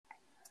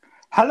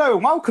Hello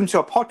and welcome to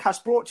a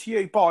podcast brought to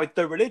you by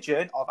The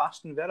Religion of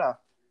Aston Villa.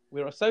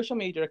 We're a social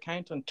media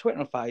account on Twitter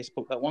and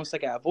Facebook that wants to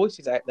get our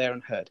voices out there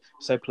and heard,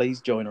 so please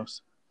join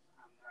us.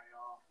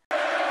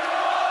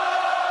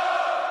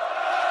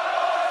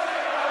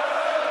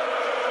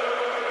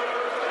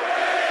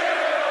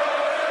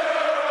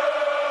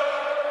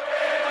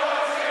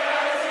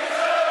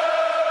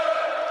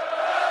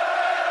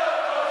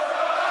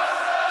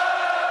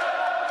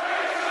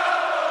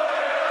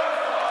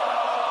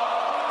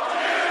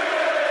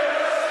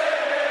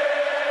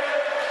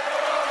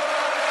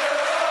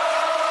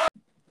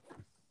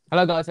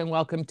 Hello, guys, and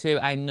welcome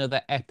to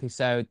another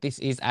episode. This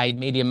is a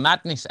Media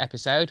Madness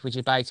episode, which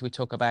is basically we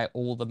talk about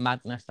all the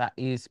madness that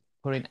is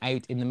putting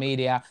out in the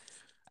media.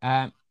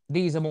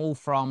 These are all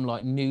from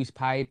like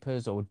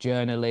newspapers or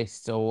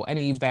journalists or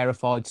any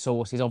verified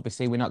sources.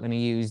 Obviously, we're not going to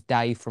use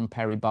Dave from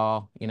Perry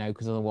Bar,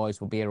 because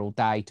otherwise we'll be here all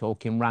day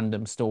talking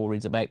random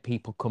stories about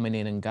people coming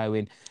in and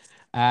going.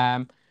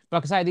 But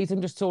like I say, these are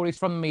just stories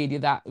from the media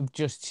that have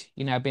just,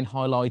 been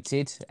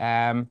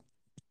highlighted.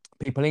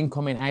 People in,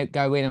 coming, out,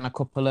 going, and a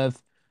couple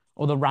of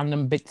other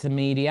random bits of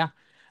media.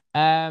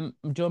 I'm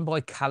joined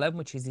by Callum,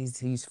 which is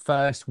his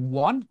first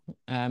one,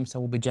 so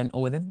we'll be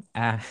gentle with him.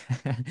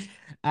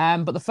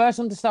 But the first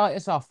one to start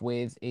us off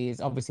with is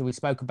obviously we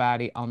spoke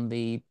about it on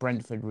the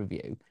Brentford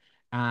review,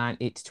 and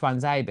it's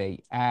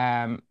Tuanzebe.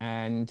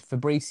 And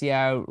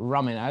Fabrizio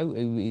Romano,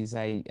 who is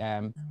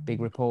a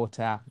big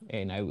reporter,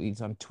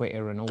 he's on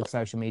Twitter and all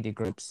social media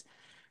groups,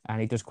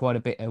 and he does quite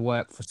a bit of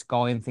work for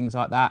Sky and things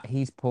like that.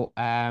 He's put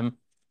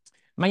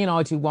Man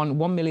United won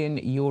 €1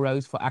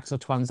 million for Axel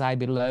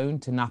Tuanzebe loan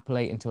to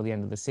Napoli until the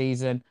end of the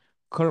season.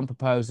 Current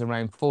proposal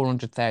around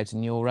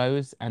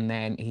 €400,000, and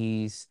then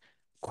he's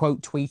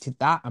quote tweeted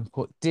that and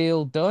put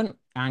deal done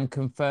and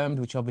confirmed,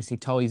 which obviously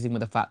ties in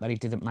with the fact that he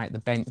didn't make the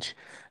bench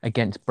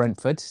against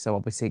Brentford. So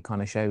obviously it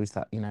kind of shows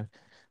that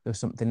there's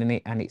something in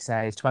it. And it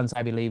says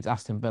Tuanzebe leaves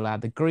Aston Villa.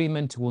 The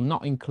agreement will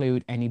not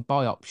include any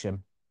buy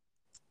option.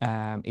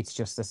 It's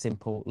just a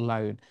simple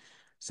loan.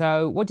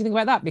 So what do you think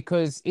about that?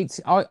 Because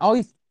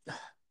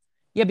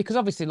because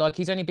obviously, like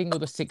he's only been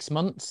with us 6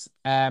 months.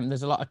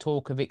 There's a lot of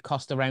talk of it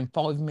cost around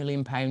 £5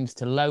 million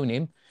to loan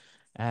him.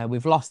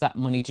 We've lost that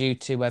money due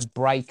to a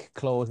break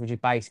clause, which is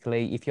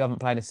basically if you haven't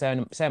played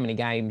so many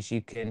games,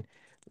 you can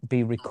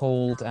be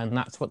recalled, and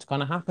that's what's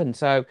going to happen.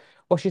 So,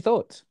 what's your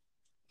thoughts?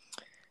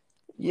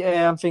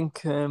 Yeah, I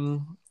think a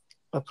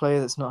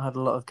player that's not had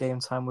a lot of game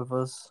time with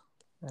us.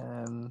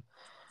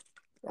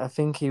 I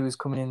think he was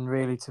coming in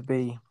really to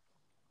be,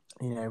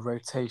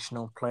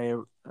 rotational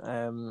player.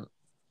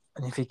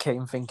 And if he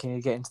came thinking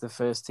he'd get into the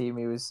first team,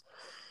 he was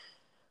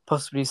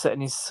possibly setting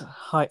his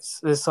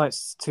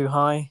sights too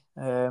high.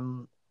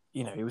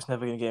 He was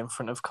never going to get in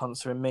front of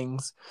Konsa and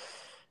Mings.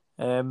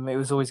 It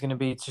was always going to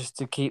be just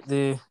to keep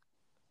the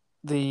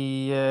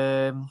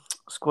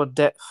squad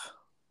depth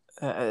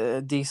at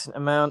a decent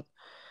amount.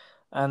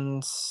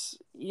 And,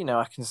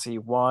 I can see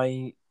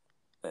why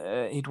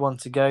he'd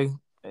want to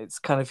go. It's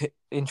kind of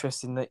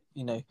interesting that,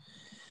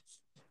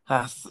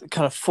 our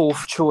kind of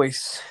fourth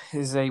choice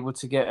is able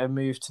to get a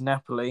move to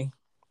Napoli.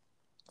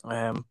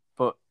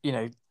 But,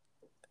 I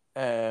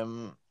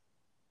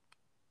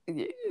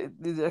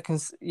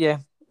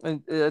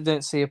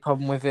don't see a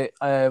problem with it.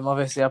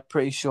 Obviously, I'm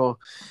pretty sure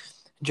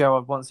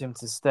Gerrard wants him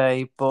to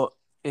stay, but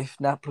if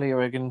Napoli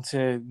are going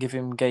to give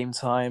him game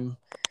time,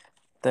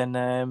 then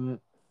I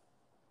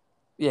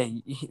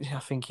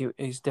think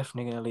he's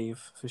definitely going to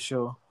leave for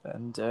sure.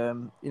 And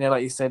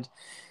like you said,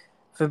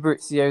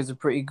 Fabrizio's a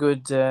pretty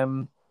good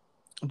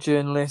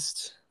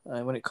journalist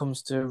when it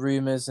comes to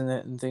rumours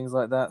and things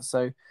like that.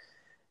 So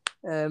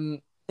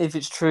if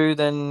it's true,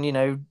 then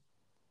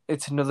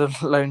it's another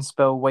loan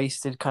spell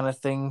wasted kind of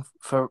thing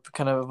for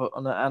kind of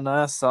on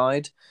our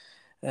side.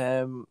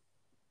 We're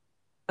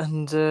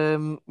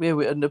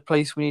in a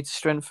place we need to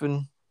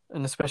strengthen,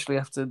 and especially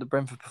after the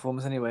Brentford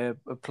performance anyway,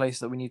 a place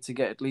that we need to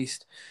get at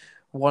least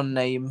one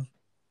name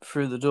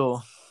through the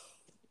door.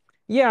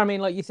 Yeah, I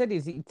mean, like you said,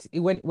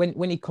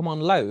 when he come on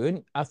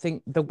loan, I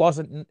think there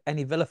wasn't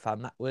any Villa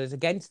fan that was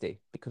against it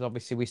because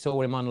obviously we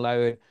saw him on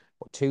loan.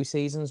 What 2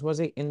 seasons was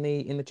it in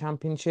the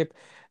Championship?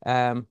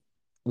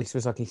 This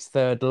was like his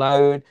third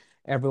loan.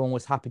 Everyone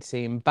was happy to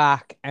see him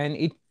back, and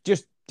it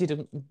just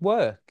didn't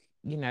work.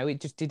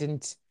 It just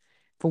didn't.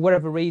 For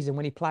whatever reason,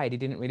 when he played, he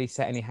didn't really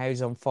set any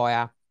houses on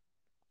fire,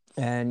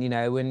 and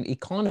when he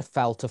kind of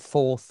fell to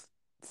fourth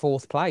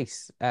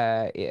place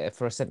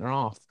for a centre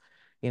half.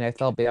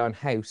 Fell behind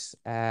House.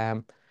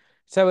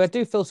 So I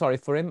do feel sorry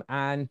for him.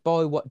 And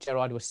by what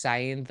Gerrard was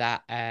saying,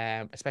 that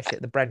especially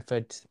at the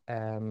Brentford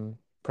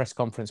press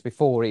conference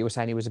before, he was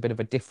saying he was a bit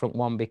of a different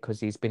one because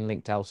he's been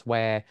linked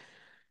elsewhere.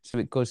 So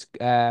it goes,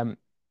 and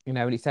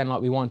it sounded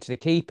like we wanted to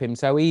keep him.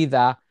 So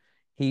either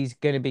he's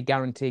going to be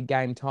guaranteed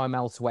game time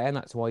elsewhere, and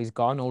that's why he's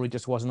gone, or he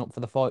just wasn't up for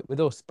the fight with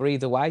us. But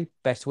either way,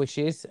 best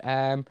wishes.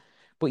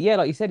 But yeah,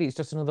 like you said, it's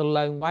just another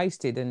loan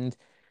wasted, and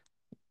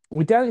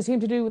we don't seem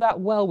to do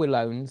that well with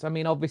loans. I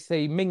mean,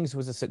 obviously, Mings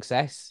was a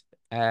success.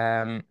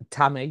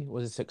 Tammy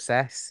was a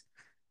success.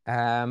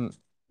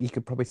 you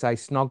could probably say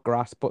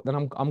Snodgrass, but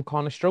then I'm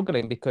kind of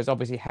struggling because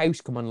obviously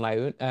House come on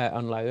loan.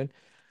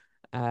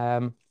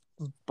 Um,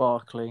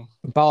 Barkley.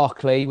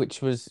 Barkley,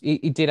 which was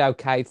he did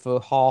okay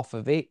for half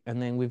of it,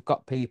 and then we've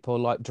got people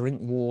like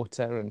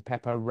Drinkwater and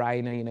Pepper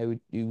Reina,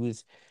 who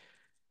was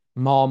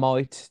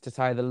Marmite to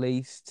say the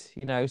least,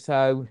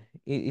 So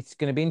it's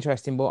going to be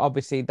interesting, but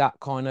obviously that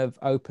kind of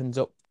opens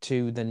up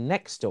to the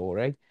next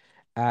story,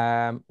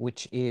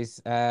 which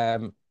is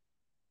the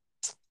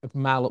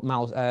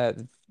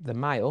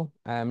Mail.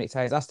 It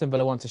says Aston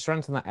Villa want to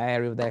strengthen that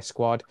area of their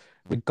squad,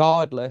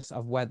 regardless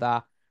of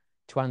whether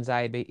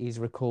Tuanzebe is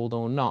recalled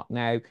or not.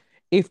 Now,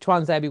 if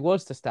Tuanzebe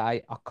was to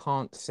stay, I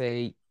can't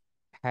see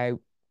how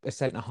a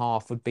centre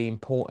half would be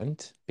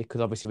important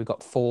because obviously we've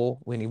got four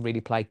when he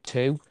really played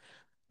two,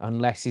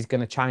 unless he's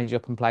going to change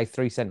up and play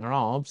three centre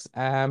halves.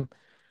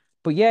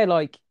 But yeah,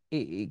 like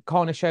it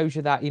kind of shows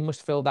you that he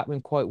must feel that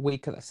we're quite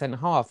weak at the centre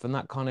half, and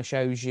that kind of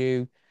shows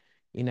you,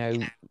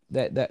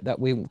 that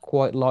we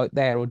quite like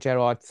there, or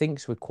Gerrard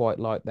thinks we're quite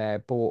like there.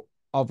 But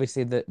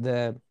obviously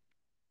the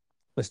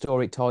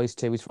story it ties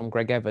to is from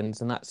Greg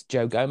Evans, and that's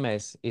Joe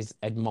Gomez is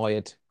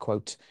admired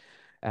quote.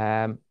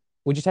 Would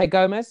you take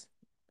Gomez?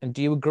 And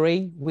do you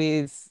agree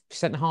with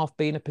centre half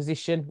being a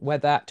position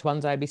whether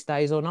Tuanzebe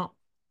stays or not?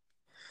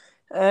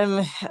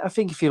 I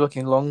think if you're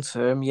looking long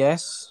term,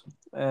 yes.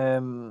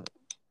 House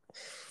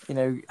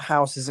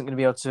isn't going to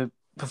be able to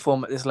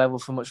perform at this level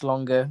for much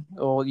longer,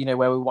 or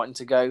where we want him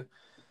to go.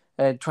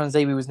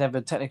 Tuanzebe was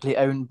never technically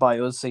owned by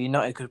us, so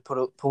United could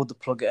pull the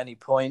plug at any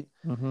point.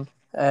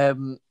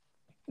 Mm-hmm.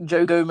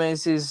 Joe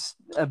Gomez is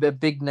a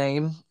big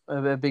name,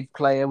 a big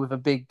player with a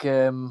big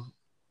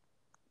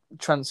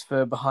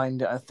transfer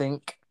behind it. I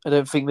think. I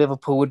don't think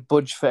Liverpool would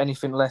budge for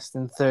anything less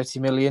than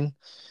 30 million.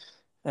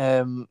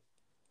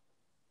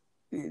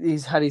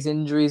 He's had his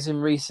injuries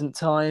in recent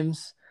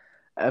times.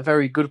 A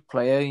very good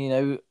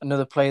player,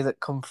 another player that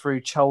come through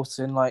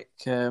Charlton like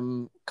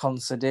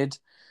Konsa did.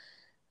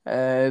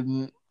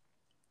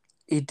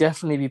 He'd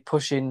definitely be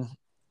pushing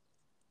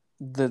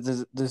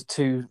the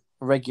two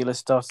regular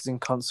starters in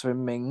Konsa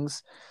and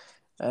Mings.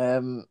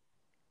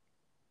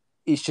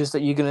 It's just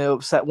that you're going to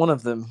upset one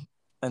of them,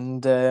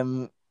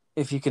 and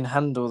if you can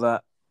handle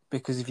that,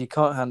 because if you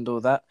can't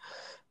handle that,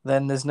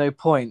 then there's no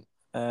point.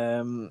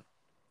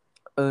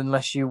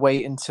 Unless you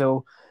wait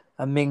until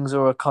a Mings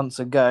or a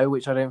Konsa go,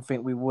 which I don't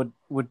think we would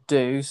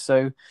do.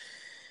 So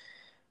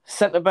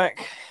centre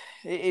back,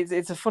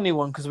 it's a funny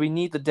one because we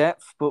need the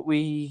depth, but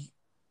you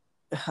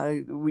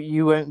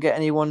won't get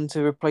anyone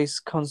to replace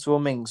Konsa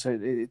or Mings, so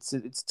it's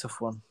a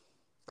tough one.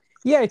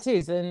 Yeah, it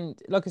is, and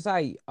like I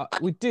say,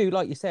 we do,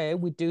 like you say,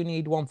 we do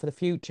need one for the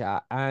future,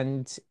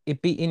 and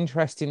it'd be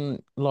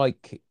interesting,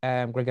 like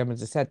Greg Evans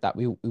has said that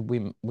we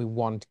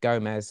want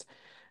Gomez,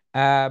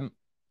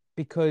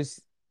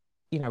 because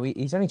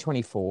he's only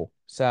 24,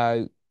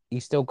 so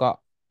he's still got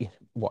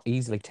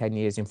easily 10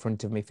 years in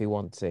front of him if he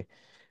wants to.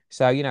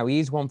 So he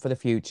is one for the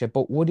future,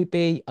 but would it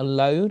be a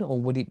loan or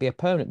would it be a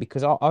permanent?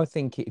 Because I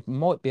think it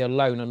might be a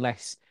loan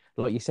unless,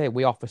 like you said,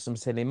 we offer some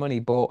silly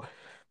money, but.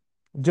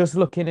 Just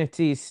looking at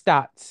his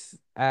stats,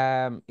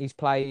 he's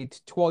played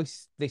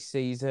twice this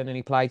season and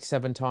he played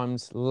 7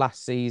 times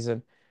last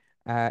season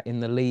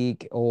in the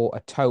league, or a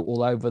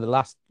total over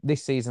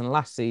this season,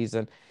 last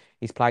season,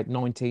 he's played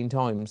 19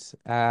 times.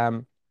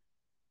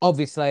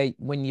 Obviously,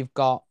 when you've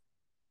got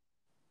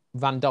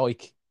Van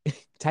Dijk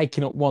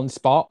taking up one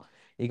spot,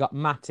 you got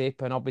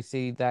Matip, and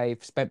obviously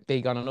they've spent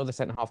big on another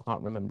centre half. I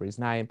can't remember his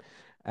name.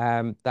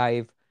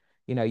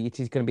 It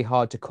is going to be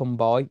hard to come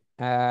by.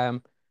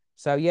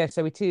 So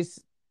it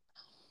is.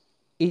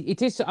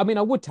 It is. I mean,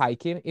 I would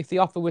take him if the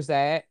offer was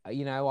there.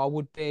 I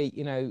would be.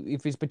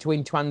 If it's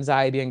between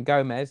Tuanzebe and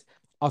Gomez,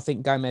 I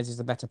think Gomez is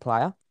the better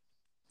player.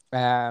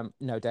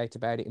 No doubt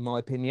about it, in my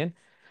opinion.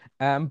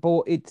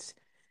 But it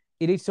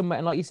is something,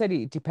 and like you said,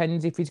 it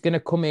depends if he's going to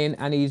come in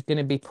and he's going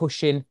to be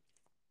pushing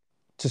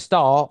to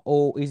start,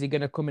 or is he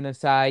going to come in and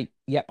say,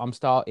 "Yep, I'm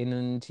starting,"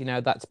 and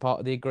that's part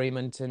of the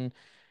agreement, and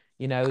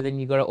then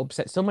you got to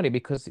upset somebody,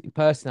 because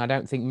personally, I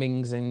don't think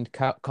Mings and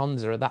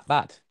Konsa are that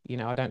bad.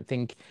 I don't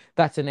think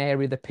that's an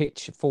area of the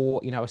pitch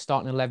for, a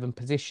starting 11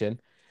 position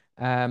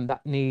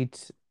that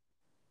needs,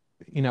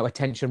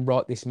 attention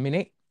right this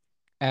minute.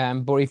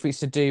 But if it's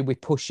to do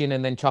with pushing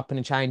and then chopping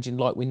and changing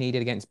like we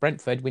needed against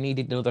Brentford, we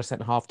needed another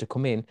centre half to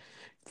come in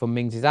for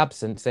Mings'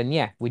 absence. Then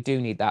yeah, we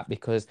do need that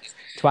because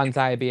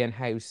Tuanzebe and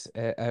House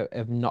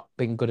have not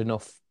been good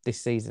enough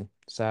this season.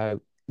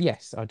 So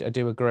yes, I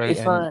do agree.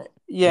 If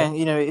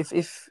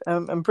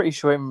I'm pretty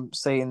sure I'm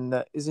saying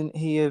that, isn't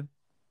he a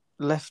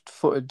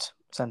left-footed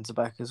centre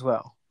back as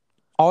well?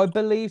 I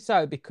believe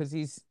so, because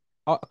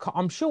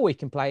I'm sure he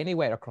can play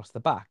anywhere across the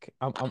back.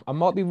 I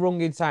might be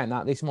wrong in saying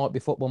that. This might be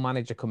Football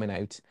Manager coming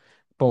out,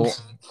 but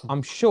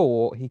I'm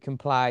sure he can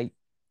play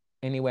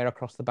anywhere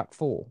across the back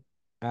four.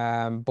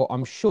 But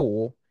I'm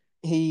sure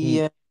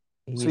he's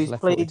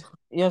left-footed.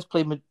 He has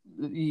played.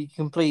 He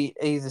can play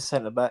either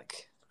centre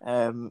back,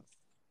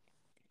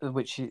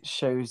 which it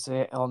shows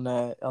it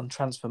on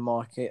Transfer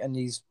Market, and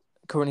he's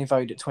currently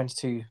valued at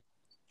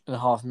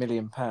 £22.5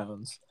 million.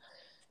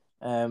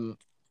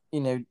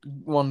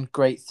 One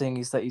great thing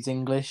is that he's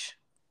English,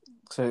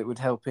 so it would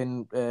help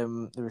in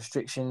the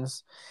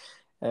restrictions.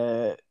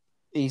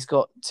 He's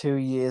got 2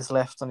 years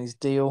left on his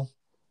deal,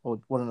 or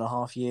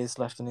 1.5 years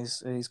left on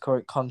his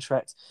current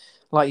contract.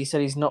 Like you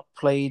said, he's not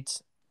played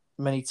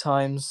many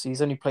times.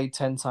 He's only played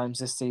 10 times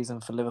this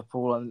season for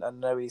Liverpool, and I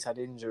know he's had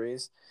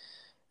injuries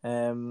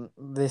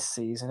this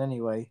season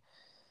anyway.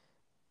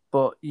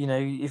 But,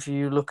 if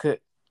you look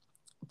at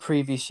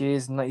previous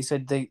years, and like you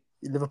said,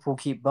 Liverpool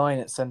keep buying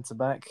at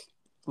centre-back.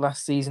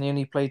 Last season, he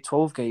only played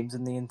 12 games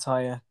in the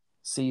entire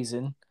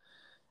season.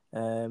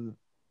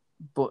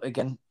 But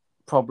again,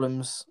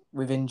 problems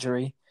with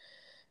injury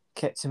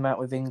kept him out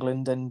with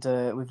England and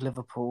with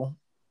Liverpool.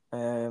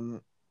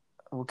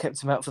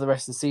 Kept him out for the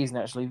rest of the season,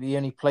 actually. He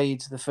only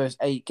played the first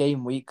 8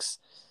 game weeks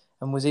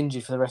and was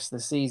injured for the rest of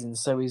the season.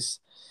 So his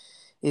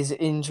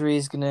injury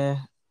is going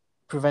to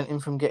prevent him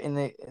from getting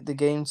the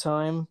game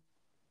time.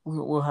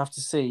 We'll have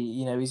to see.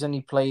 He's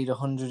only played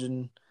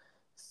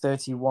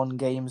 131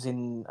 games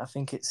in, I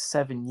think it's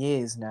 7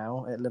 years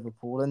now at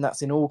Liverpool, and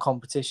that's in all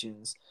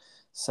competitions.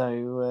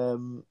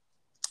 So,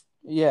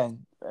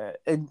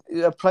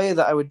 a player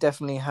that I would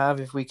definitely have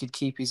if we could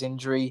keep his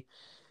injuries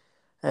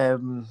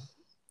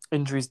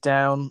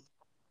down.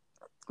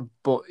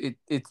 But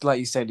it's like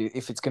you said,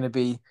 if it's going to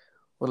be,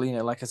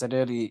 like I said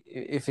earlier,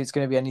 if it's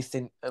going to be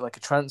anything like a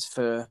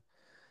transfer,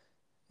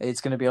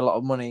 it's going to be a lot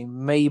of money.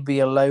 Maybe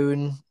a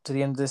loan to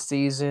the end of the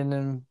season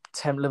and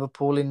tempt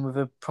Liverpool in with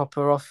a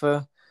proper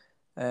offer.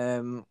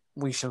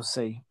 We shall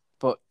see.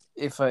 But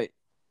if I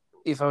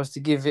was to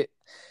give it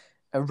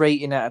a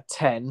rating out of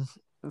 10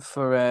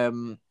 for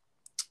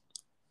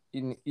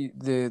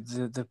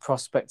the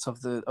prospect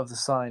of the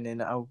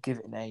signing, I'll give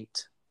it an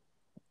 8.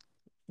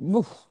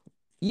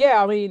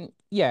 Yeah, I mean,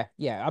 yeah.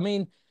 I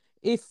mean,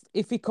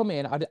 if he come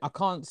in, I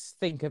can't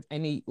think of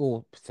any,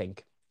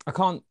 I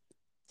can't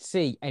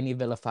see any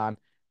Villa fan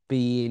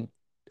being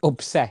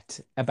upset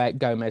about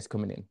Gomez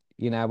coming in.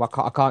 I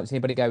can't see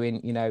anybody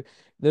going,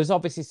 there's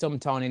obviously some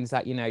timings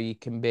that, you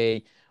can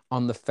be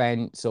on the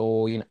fence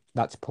or,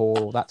 that's poor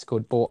or that's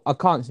good. But I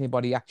can't see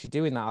anybody actually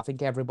doing that. I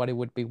think everybody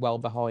would be well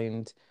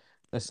behind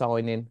the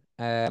signing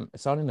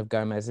of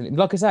Gomez. And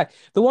like I say,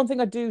 the one thing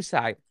I do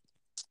say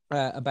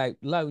about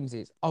loans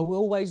is I will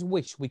always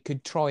wish we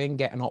could try and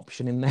get an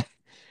option in there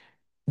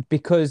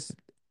because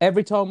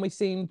every time we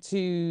seem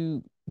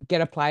to get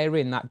a player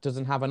in that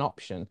doesn't have an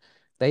option,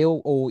 they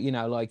all, or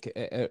like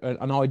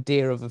an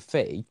idea of a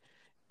fee,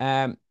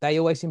 they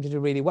always seem to do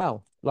really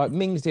well. Like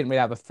Mings didn't really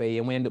have a fee,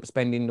 and we ended up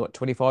spending what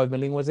 25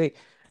 million, was it?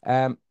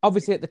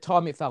 Obviously at the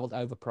time it felt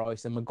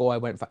overpriced, and Maguire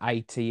went for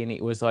 80, and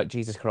it was like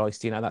Jesus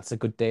Christ, that's a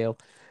good deal.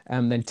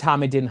 Then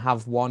Tammy didn't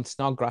have one,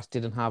 Snodgrass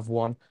didn't have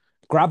one,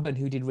 Grabban,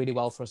 who did really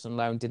well for us on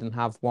loan, didn't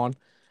have one,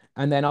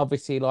 and then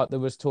obviously like there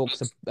was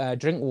talks of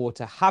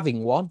Drinkwater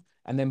having one,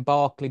 and then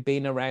Barkley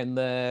being around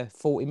the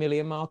 40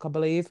 million mark, I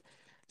believe.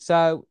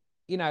 So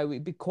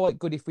it'd be quite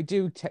good if we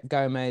do take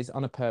Gomez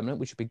on a permanent,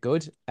 which would be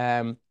good.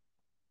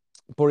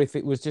 But if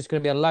it was just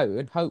going to be a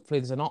loan,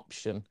 hopefully there's an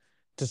option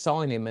to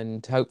sign him,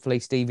 and hopefully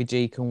Stevie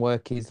G can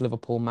work his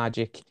Liverpool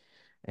magic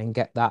and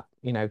get that,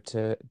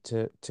 to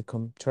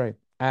come true.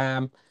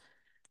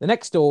 The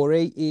next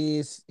story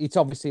is, it's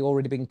obviously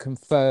already been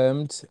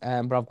confirmed,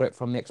 but I've got it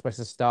from the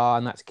Express Star,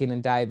 and that's Keenan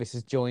Davis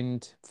has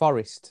joined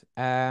Forest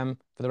for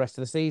the rest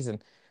of the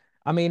season.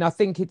 I mean, I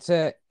think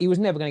he was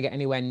never going to get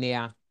anywhere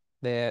near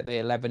the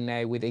 11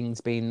 now, with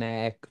Ings being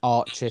there,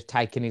 Archer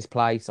taking his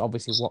place,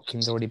 obviously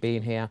Watkins already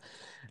being here.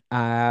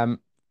 But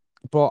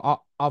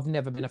I've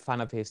never been a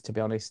fan of his, to be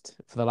honest,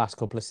 for the last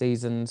couple of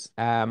seasons.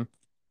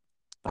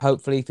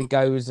 Hopefully, if he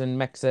goes and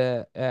makes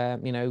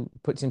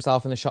puts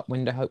himself in the shop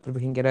window, hopefully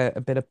we can get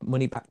a bit of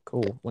money back,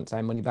 or I won't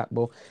say money back,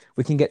 but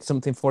we can get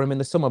something for him in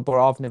the summer.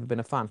 But I've never been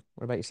a fan.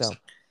 What about yourself?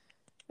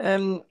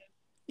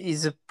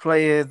 He's a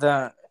player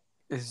that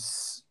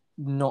has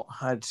not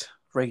had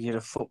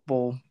regular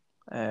football.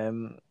 I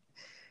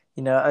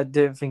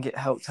don't think it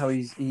helped how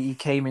he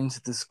came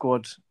into the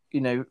squad.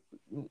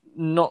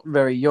 Not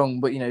very young,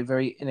 but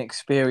very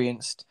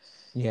inexperienced.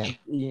 Yeah,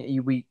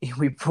 we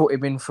brought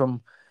him in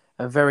from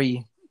a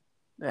very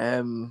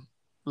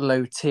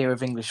low tier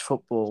of English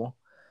football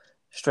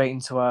straight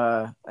into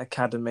our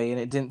academy, and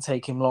it didn't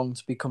take him long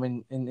to be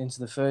coming into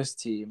the first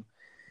team.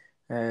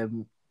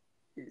 It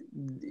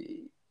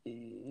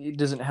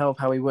doesn't help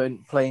how he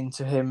weren't playing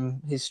to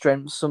his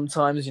strengths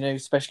sometimes,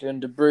 especially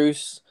under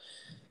Bruce.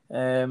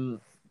 He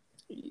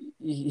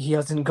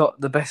hasn't got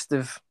the best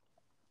of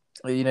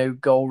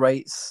goal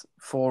rates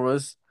for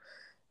us.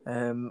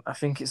 I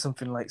think it's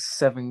something like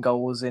 7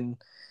 goals in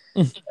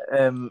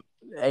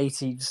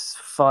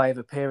 85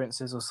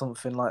 appearances or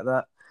something like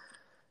that.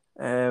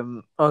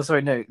 It's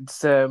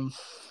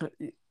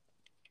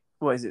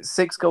what is it?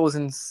 6 goals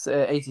in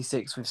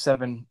 86 with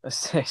 7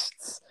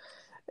 assists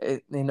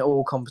in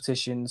all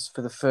competitions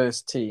for the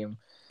first team.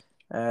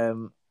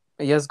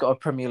 He has got a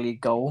Premier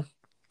League goal,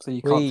 so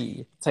you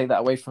can't take that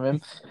away from him.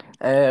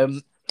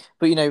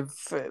 But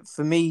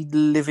for me,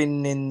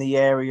 living in the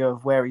area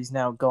of where he's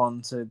now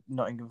gone to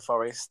Nottingham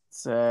Forest,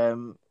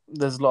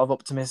 there's a lot of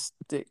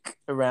optimistic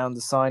around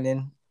the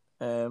signing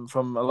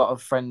from a lot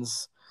of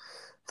friends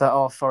that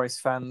are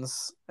Forest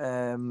fans.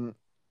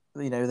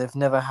 They've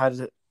never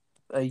had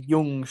a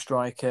young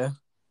striker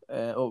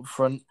up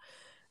front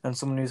and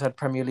someone who's had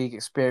Premier League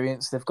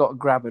experience. They've got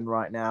Graben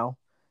right now,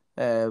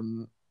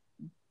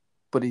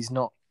 but he's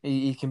not.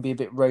 He can be a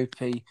bit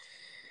ropey.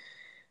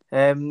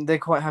 They're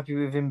quite happy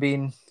with him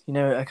being,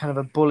 a kind of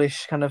a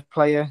bullish kind of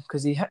player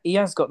because he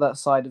has got that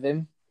side of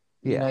him.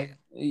 Yeah.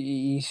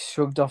 He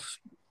shrugged off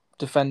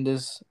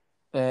defenders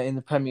in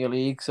the Premier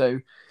League, so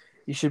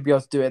he should be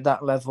able to do it at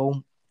that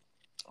level.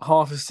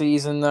 Half a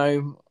season,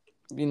 though,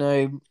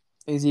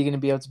 is he going to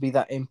be able to be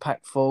that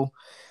impactful?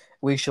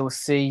 We shall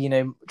see.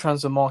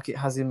 Transfer Market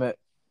has him at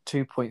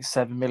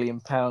 £2.7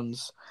 million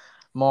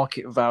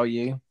market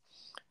value,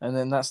 and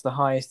then that's the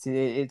highest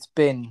it's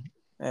been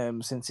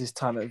since his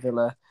time at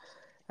Villa.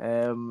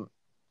 The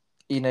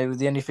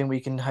only thing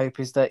we can hope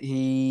is that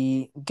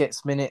he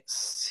gets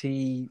minutes.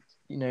 He,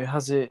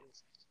 has an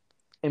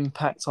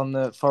impact on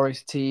the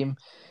Forest team,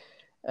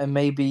 and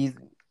maybe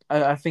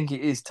I think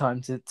it is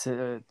time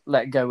to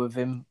let go of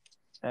him.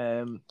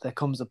 There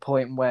comes a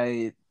point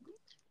where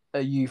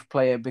a youth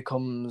player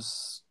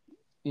becomes,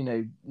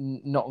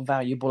 not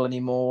valuable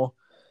anymore.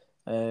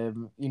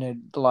 The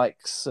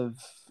likes of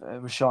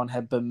Rashawn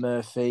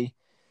Hepburn-Murphy.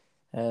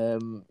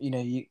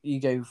 You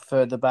go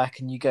further back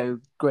and you go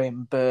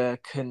Graham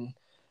Burke and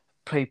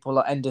people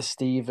like Ender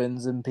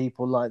Stevens and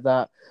people like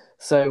that.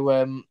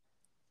 So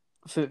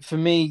for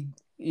me,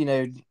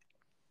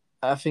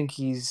 I think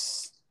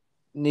he's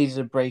needed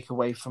a break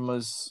away from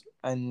us,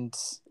 and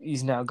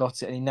he's now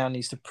got it, and he now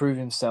needs to prove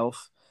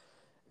himself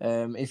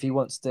if he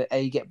wants to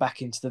get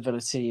back into the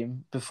Villa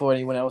team before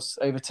anyone else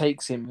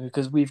overtakes him,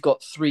 because we've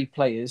got 3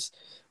 players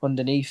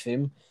underneath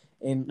him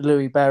in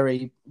Louis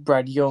Barry,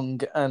 Brad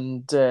Young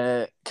and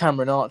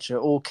Cameron Archer,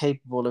 all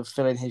capable of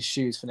filling his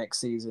shoes for next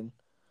season.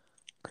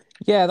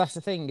 Yeah, that's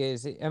the thing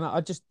and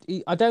I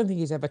don't think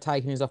he's ever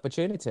taken his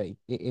opportunity,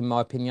 in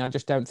my opinion. I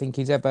just don't think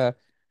he's ever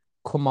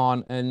come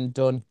on and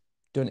done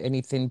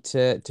anything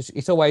to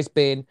it's always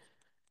been,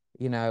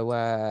 he's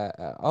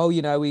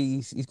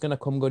gonna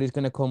come good,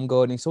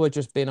 and it's always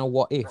just been a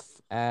what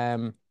if.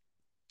 And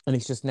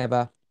it's just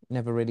never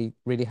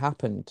really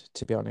happened,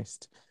 to be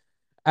honest.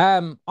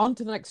 On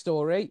to the next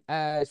story.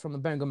 It's from the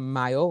Birmingham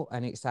Mail,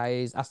 and it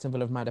says Aston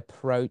Villa have made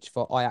approach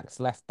for Ajax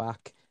left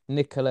back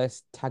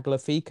Nicolas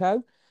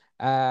Tagliafico.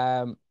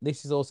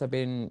 This has also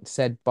been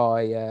said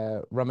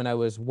by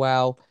Romano as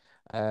well.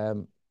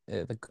 And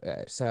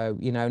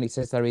it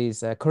says there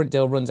is current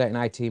deal runs out in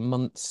 18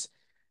 months.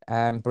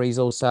 But he's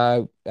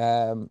also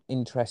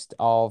interest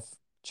of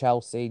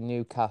Chelsea,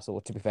 Newcastle.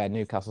 To be fair,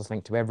 Newcastle's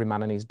linked to every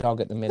man and his dog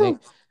at the minute.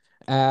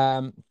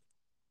 But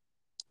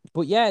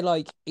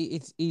yeah,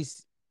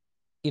 he's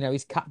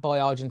capped by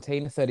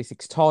Argentina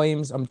 36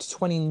 times. I'm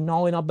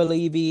 29, I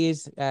believe he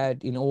is,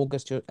 in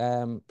August.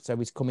 So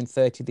he's coming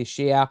 30 this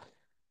year.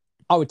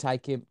 I would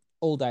take him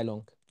all day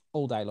long.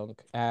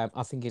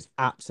 I think he's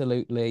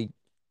absolutely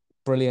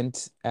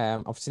brilliant.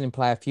 I've seen him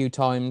play a few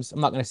times. I'm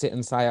not going to sit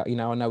and say, I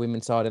know him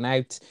inside and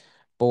out,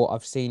 but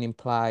I've seen him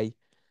play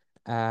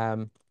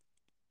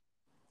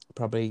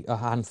probably a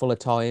handful of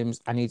times,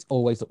 and he's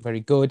always looked very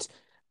good.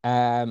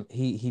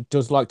 He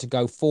does like to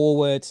go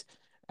forward.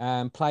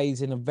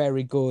 Plays in a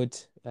very good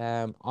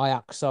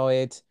Ajax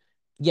side.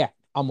 Yeah,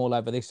 I'm all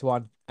over this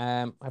one.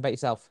 How about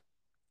yourself?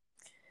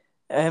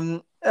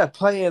 A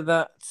player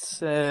that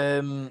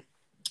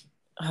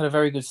had a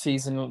very good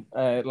season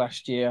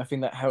last year. I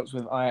think that helps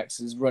with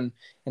Ajax's run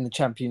in the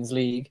Champions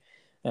League.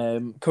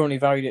 Currently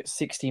valued at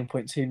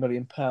 £16.2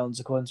 million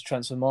according to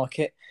Transfer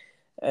Market.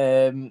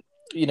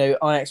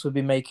 Ajax would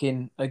be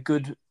making a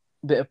good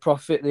bit of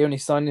profit. They only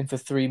signed him for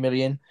 £3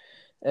 million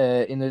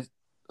in the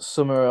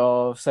summer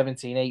of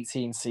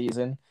 17-18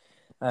 season,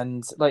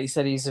 and like you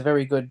said, he's a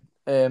very good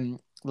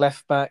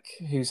left back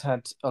who's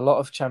had a lot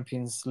of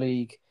Champions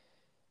League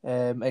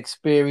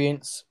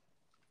experience.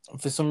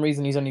 For some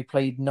reason, he's only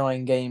played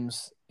 9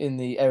 games in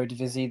the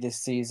Eredivisie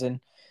this season,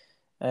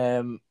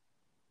 and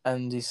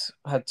he's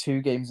had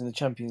 2 games in the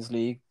Champions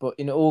League. But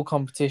in all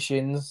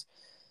competitions,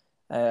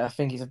 I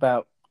think he's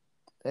about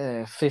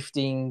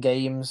 15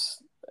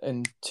 games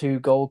and 2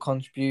 goal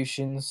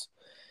contributions.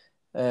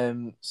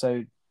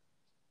 So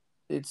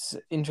it's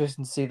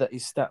interesting to see that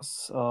his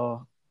stats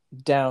are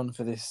down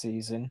for this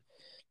season,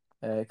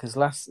 because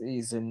last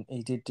season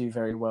he did do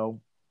very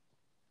well,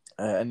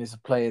 and is a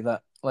player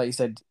that, like you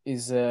said,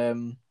 is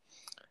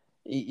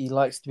he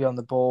likes to be on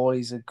the ball.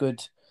 He's a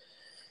good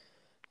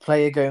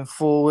player going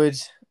forward.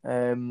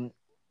 He's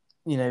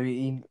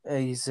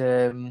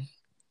I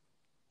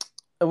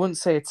wouldn't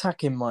say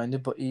attacking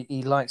minded, but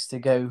he likes to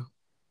go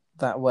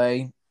that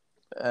way.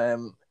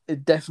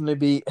 It'd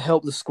definitely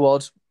help the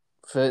squad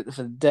for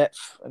the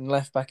depth, and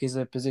left back is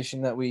a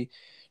position that we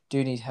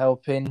do need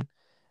help in.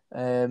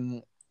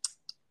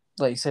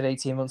 Like you said,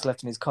 18 months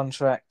left in his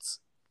contract.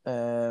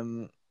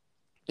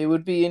 It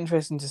would be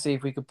interesting to see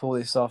if we could pull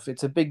this off.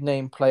 It's a big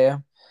name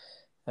player,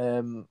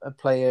 a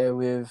player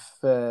with,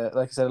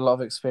 like I said, a lot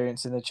of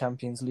experience in the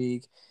Champions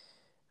League.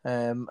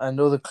 and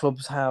other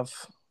clubs have,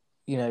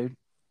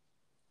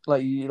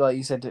 like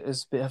you said,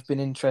 have been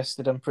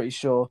interested. I'm pretty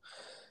sure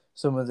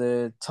some of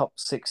the top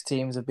 6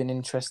 teams have been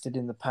interested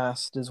in the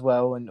past as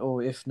well,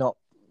 or if not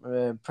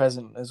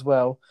present as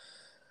well.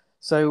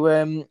 So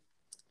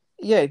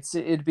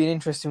it'd be an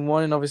interesting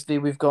one, and obviously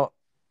we've got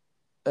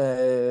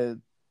 2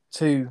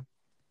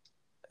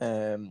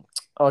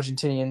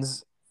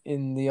 Argentinians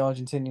in the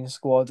Argentinian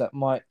squad that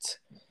might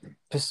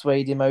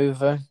persuade him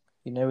over,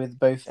 with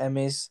both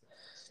Emmys.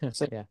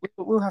 So Yeah.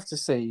 we'll have to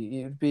see.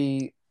 It would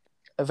be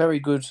a very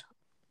good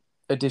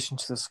addition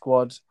to the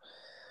squad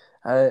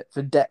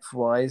for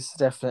depth-wise,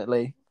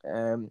 definitely.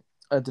 I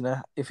don't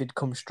know if he'd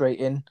come straight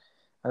in.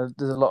 There's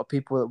a lot of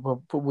people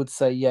that would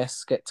say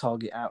yes, get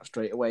Target out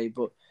straight away,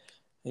 but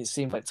it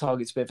seems like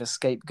Target's a bit of a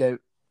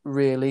scapegoat,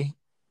 really,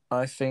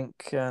 I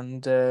think.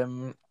 And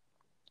I'd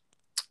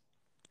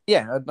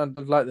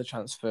like the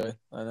transfer,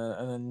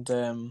 and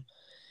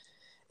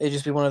it'd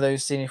just be one of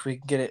those, seeing if we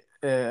can get it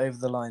over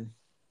the line.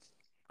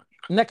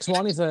 Next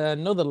one is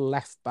another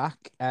left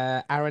back,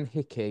 Aaron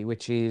Hickey,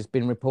 which has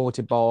been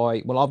reported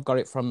by. Well, I've got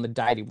it from the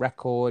Daily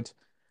Record,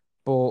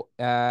 but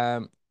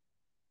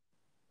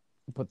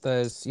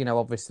there's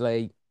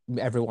obviously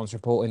everyone's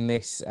reporting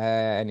this,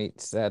 and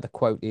it's the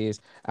quote is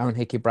Aaron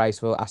Hickey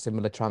Bracewell Aston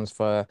Villa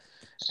transfer.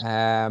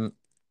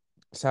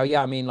 So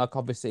yeah, I mean, like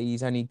obviously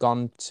he's only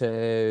gone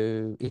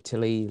to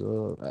Italy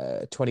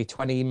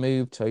 2020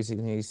 moved, so he's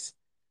in his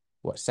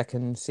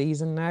second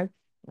season now.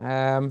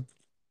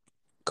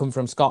 Come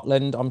from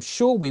Scotland. I'm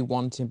sure we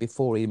want him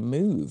before he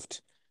moved,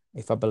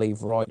 if I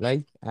believe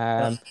rightly.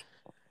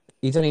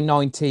 He's only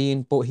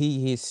 19, but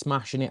he is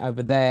smashing it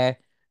over there.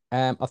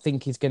 I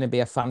think he's going to be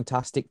a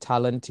fantastic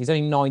talent. He's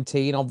only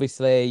 19,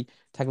 obviously.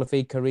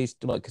 Tagliafico is,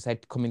 like I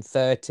said, coming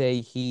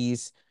 30.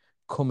 He's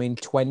coming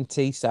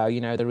 20. So,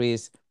 there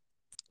is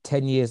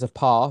 10 years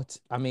apart.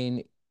 I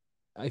mean,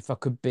 if I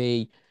could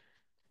be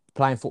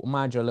playing Football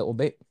Manager a little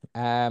bit,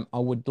 I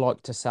would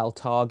like to sell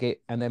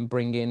Target and then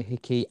bring in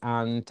Hickey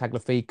and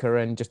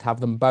Tagliafico and just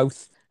have them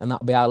both. And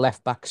that'll be our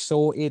left back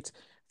sorted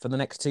for the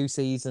next 2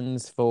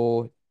 seasons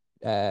for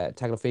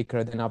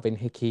Tagliafico, and then I'll be in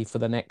Hickey for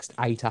the next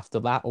 8 after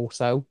that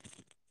also.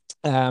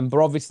 But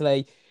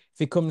obviously,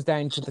 if it comes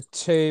down to the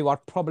 2,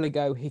 I'd probably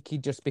go Hickey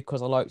just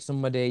because I like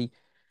somebody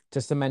to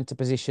cement a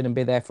position and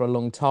be there for a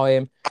long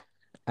time.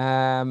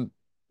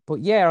 But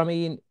yeah, I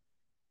mean,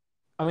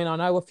 I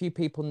know a few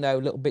people know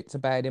little bits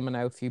about him. I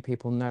know a few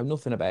people know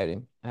nothing about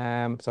him.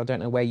 So I don't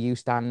know where you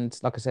stand.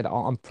 Like I said,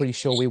 I'm pretty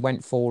sure we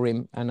went for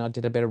him, and I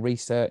did a bit of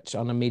research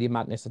on a Media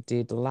Madness I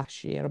did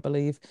last year, I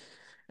believe.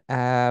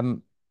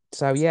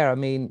 So yeah, I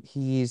mean,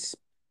 he's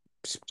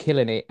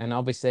killing it, and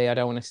obviously I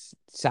don't want to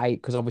say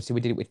because obviously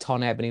we did it with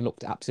Ton Ebb and he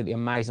looked absolutely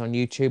amazing on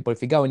YouTube. But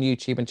if you go on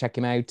YouTube and check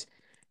him out,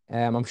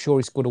 I'm sure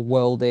he scored a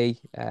worldie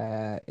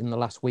in the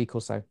last week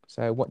or so.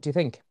 So what do you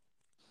think?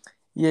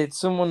 Yeah, it's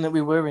someone that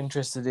we were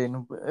interested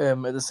in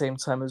at the same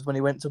time as when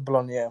he went to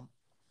Bologna.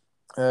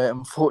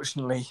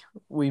 Unfortunately,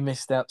 we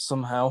missed out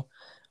somehow.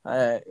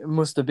 It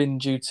must have been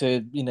due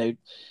to,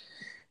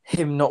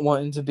 him not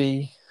wanting to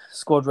be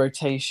squad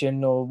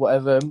rotation or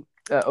whatever.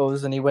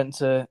 And he went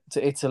to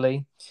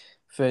Italy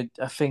for,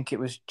 I think it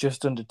was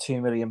just under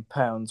 £2 million,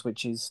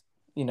 which is,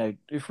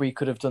 if we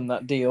could have done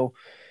that deal,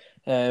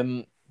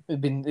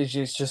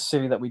 it's just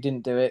silly that we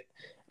didn't do it.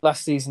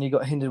 Last season, he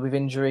got hindered with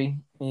injury.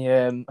 He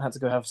had to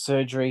go have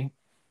surgery.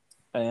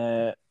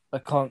 I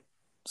can't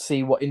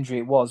see what injury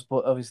it was,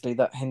 but obviously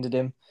that hindered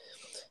him.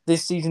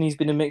 This season, he's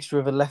been a mixture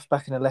of a left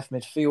back and a left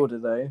midfielder,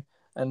 though,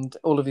 and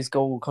all of his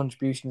goal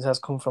contributions has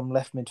come from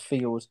left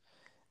midfield.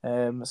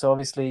 So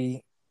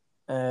obviously,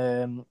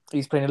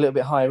 he's playing a little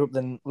bit higher up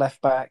than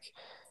left back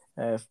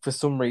for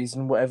some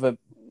reason. Whatever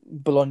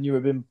Bologna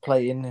have been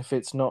playing, if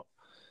it's not,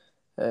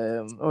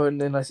 or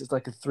unless it's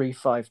like a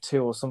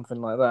 3-5-2 or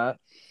something like that.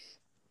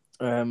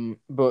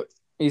 But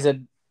he's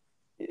had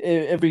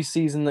every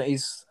season that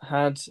he's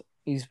had,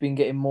 he's been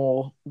getting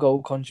more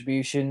goal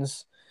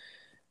contributions.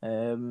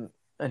 And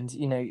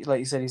like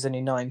you said, he's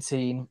only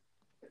 19.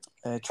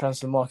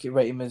 Transfer market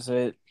rate him as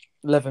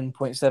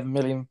 £11.7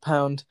 million.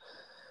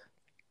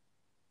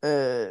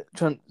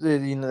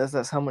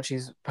 That's how much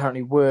he's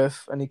apparently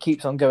worth, and he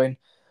keeps on going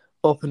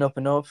up and up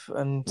and up.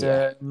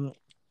 And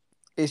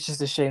it's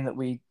just a shame that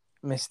we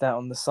missed out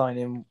on the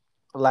signing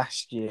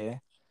last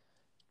year.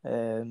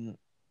 But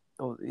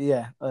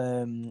yeah,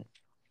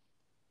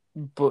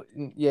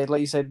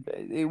 like you said,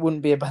 it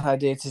wouldn't be a bad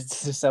idea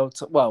to sell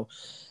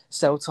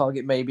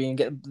Target maybe and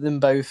get them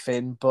both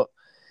in. But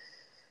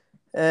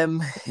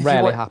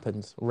Rarely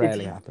happens.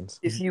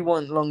 If you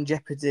want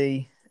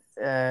longevity,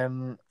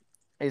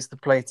 it's the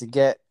player to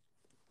get.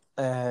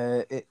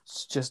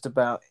 It's just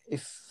about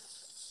if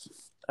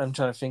I'm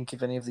trying to think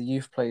if any of the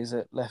youth players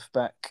at left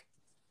back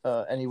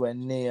are anywhere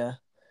near,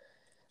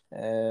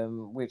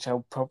 which I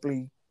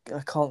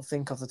can't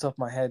think off the top of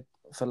my head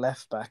for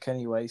left back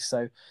anyway.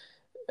 So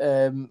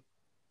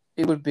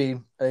it would be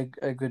a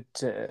good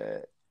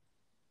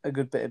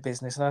bit of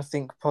business, and I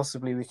think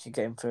possibly we could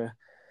get him for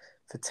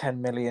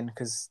 10 million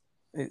because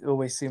it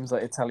always seems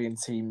like Italian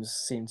teams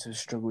seem to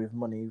struggle with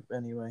money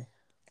anyway.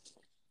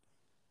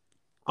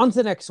 On to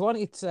the next one.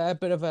 It's a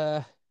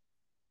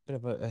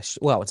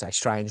well, it's a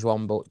strange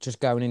one, but just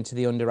going into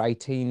the under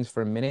 18s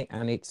for a minute,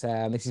 and it's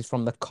this is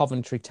from the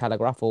Coventry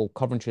Telegraph or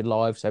Coventry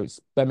Live, so it's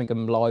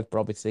Birmingham Live, but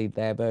obviously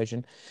their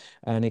version,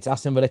 and it's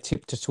Aston Villa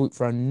tipped to swoop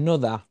for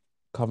another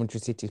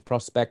Coventry City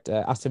prospect.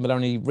 Aston Villa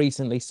only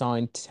recently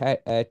signed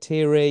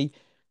Thierry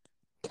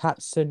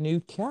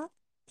Katsunuka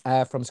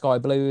from Sky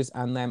Blues,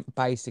 and then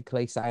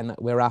basically saying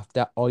that we're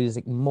after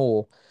Isaac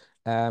Moore,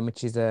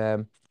 which is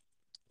a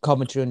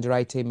Coventry under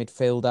 18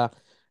 midfielder.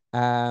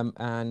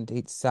 And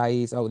it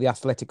says, the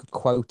Athletic are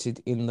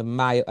quoted in the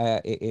mail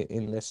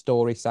in the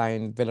story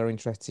saying Villa are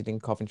interested in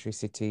Coventry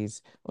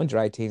City's under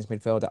 18s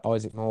midfielder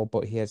Isaac Moore,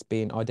 but he has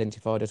been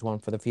identified as one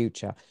for the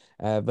future.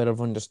 Villa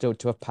have understood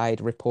to have paid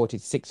a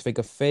reported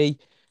six-figure fee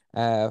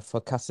for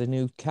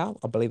Casanuca.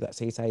 I believe that's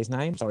how you say his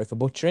name. Sorry for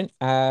butchering.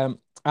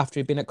 After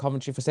he'd been at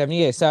Coventry for 7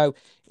 years. So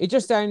it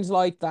just sounds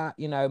like that,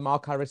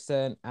 Mark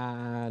Harrison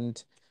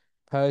and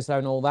Purslow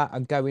and all that are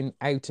going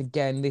out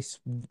again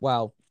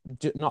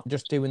not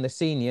just doing the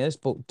seniors,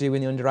 but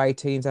doing the under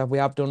 18s as we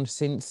have done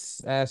since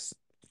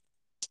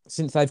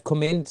they've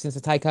come in, since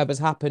the takeover's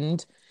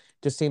happened.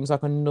 Just seems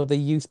like another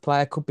youth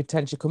player could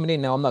potentially coming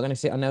in. Now, I'm not going to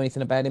sit and know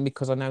anything about him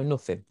because I know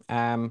nothing.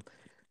 But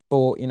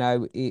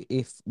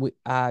if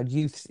our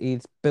youth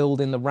is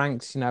building the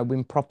ranks,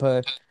 in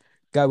proper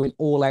going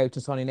all out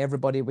and signing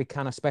everybody we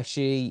can,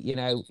 especially in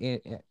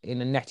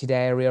a netted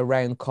area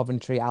around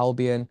Coventry,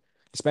 Albion,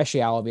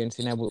 especially Albion.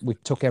 We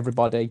took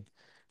everybody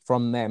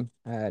from them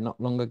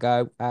not long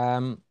ago.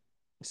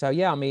 So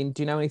yeah, I mean,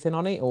 do you know anything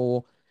on it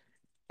or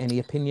any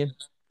opinion?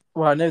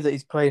 Well, I know that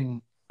he's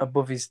playing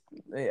above his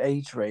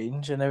age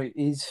range. I know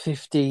he's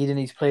 15 and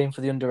he's playing for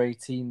the under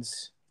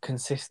 18s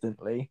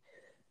consistently.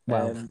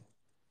 Well,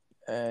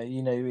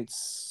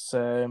 It's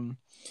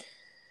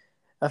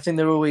I think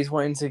they're always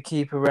wanting to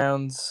keep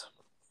around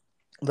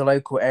the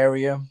local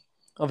area.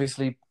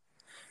 Obviously,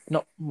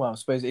 not well. I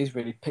suppose it is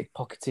really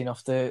pickpocketing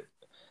off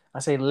I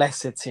say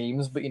lesser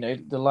teams, but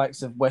the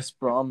likes of West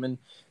Brom and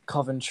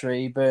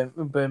Coventry,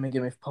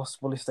 Birmingham, if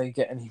possible, if they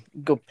get any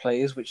good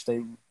players, which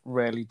they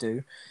rarely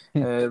do.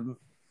 Anyone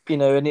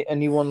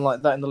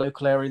like that in the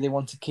local area they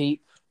want to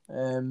keep,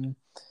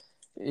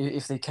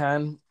 if they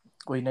can,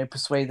 or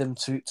persuade them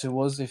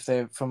to us if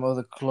they're from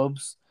other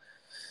clubs.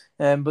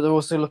 But they're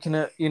also looking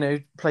at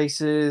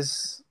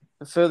places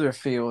further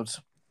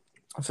afield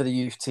for the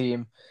youth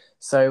team.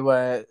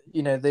 So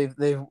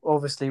they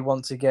obviously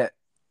want to get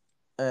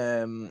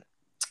the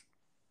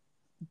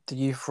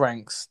youth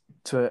ranks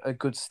to a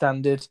good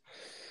standard,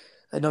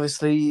 and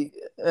obviously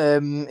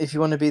if you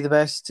want to be the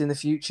best in the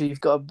future,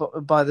 you've got to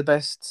buy the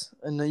best,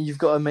 and you've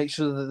got to make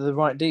sure that the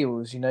right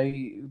deals,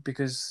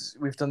 because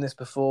we've done this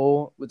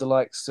before with the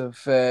likes of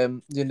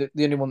the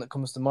only one that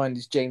comes to mind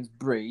is James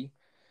Bree.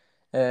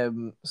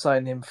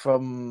 Signing him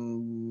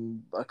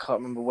from, I can't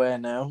remember where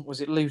now. Was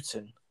it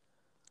Luton?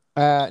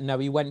 No,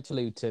 he went to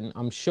Luton.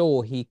 I'm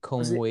sure he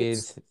come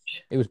with.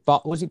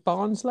 Was it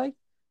Barnsley?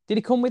 Did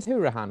he come with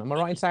Hurahan? Am I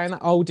right in saying that?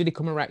 Oh, did he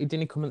come around?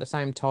 Didn't he come at the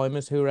same time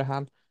as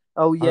Hurahan?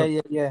 Oh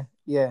yeah.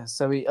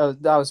 So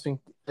I was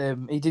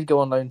thinking he did go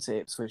on loan to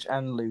Ipswich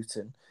and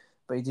Luton,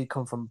 but he did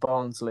come from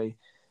Barnsley.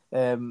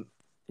 I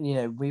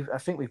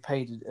think we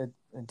paid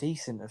a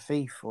decent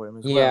fee for him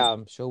as well. Yeah,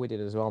 I'm sure we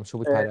did as well. I'm sure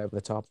we paid over the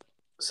top.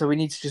 So we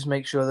need to just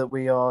make sure that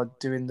we are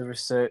doing the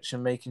research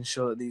and making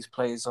sure that these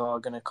players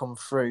are going to come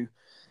through.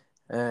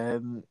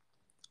 Getting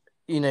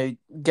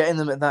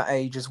them at that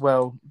age as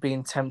well,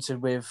 being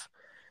tempted with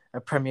a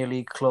Premier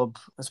League club,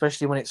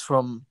 especially when it's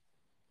from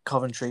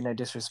Coventry. No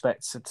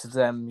disrespect to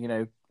them,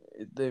 I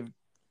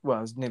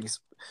was nearly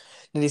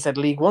said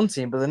League One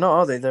team, but they're not,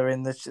 are they? They're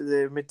in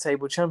the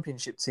mid-table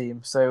Championship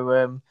team.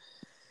 So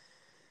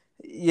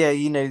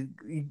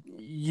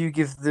you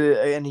give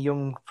any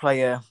young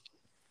player,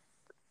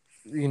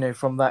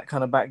 from that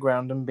kind of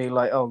background and be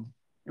like, oh,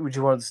 would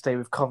you want to stay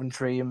with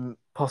Coventry and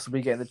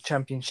possibly get in the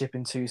Championship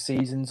in 2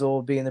 seasons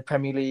or be in the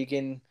Premier League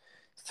in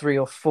 3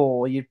 or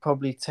 4? You'd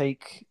probably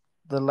take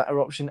the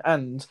latter option.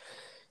 And,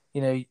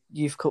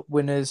 Youth Cup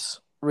winners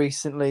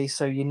recently,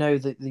 so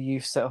that the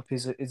youth setup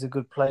is a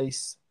good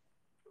place.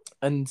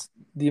 And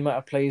the amount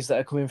of players that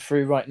are coming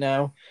through right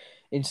now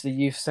into the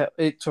youth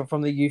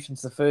from the youth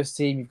into the first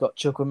team, you've got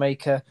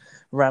Chukwuemeka,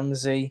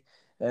 Ramsey.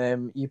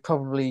 You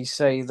probably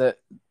say that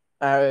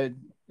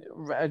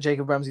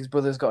Jacob Ramsey's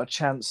brother's got a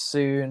chance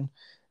soon.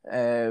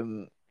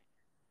 There's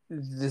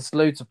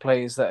loads of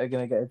players that are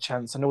going to get a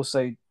chance, and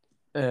also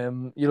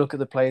you look at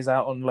the players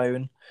out on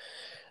loan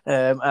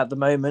at the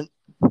moment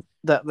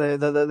that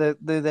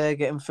they're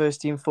getting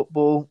first team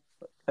football,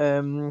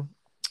 away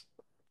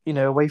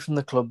from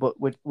the club, but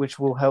which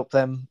will help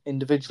them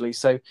individually.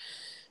 So,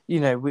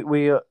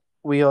 we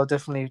are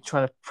definitely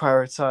trying to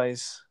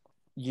prioritize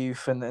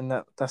youth, and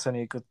that's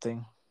only a good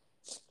thing.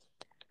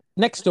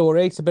 Next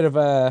story, it's a bit of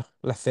a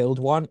left field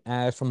one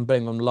from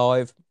Birmingham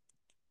Live.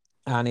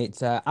 And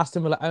it's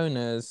Aston Villa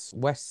owners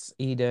Wes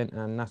Eden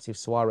and Natif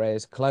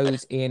Suarez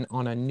close in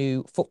on a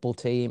new football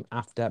team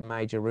after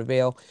major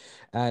reveal.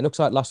 It looks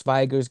like Las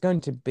Vegas is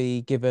going to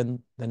be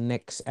given the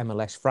next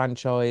MLS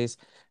franchise,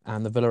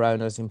 and the Villa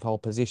owners in pole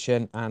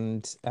position.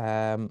 And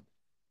I'm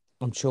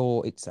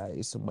sure it's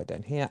somewhere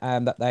down here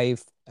that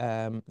they've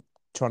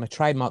trying to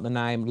trademark the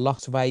name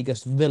Las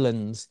Vegas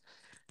Villains.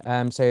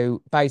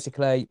 So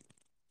basically,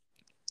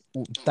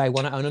 they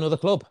want to own another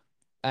club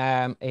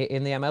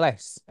in the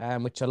MLS,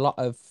 which a lot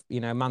of,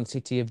 Man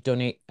City have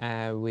done it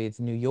with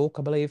New York,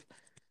 I believe.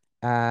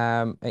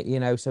 So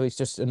it's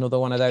just another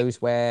one of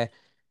those where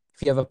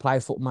if you ever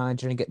play Football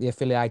Manager and get the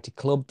affiliated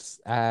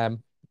clubs, I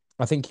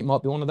think it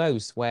might be one of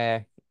those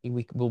where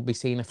we will be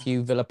seeing a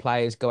few Villa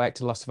players go out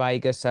to Las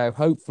Vegas. So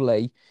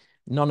hopefully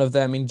none of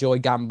them enjoy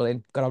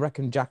gambling. God, I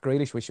reckon Jack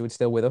Grealish wish he was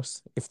still with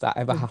us if that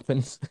ever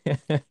happens.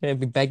 He'd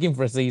be begging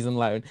for a season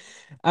loan.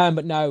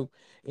 But no,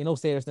 in all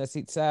seriousness,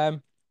 it's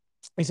a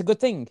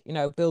good thing,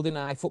 building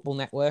a football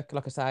network.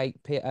 Like I say,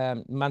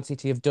 Man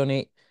City have done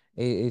it.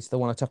 It's the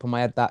one on top of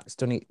my head that's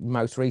done it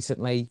most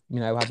recently,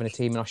 having a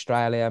team in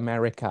Australia,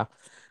 America.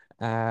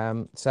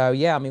 So,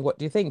 yeah, I mean, what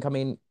do you think? I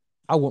mean,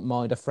 I wouldn't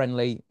mind a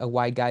friendly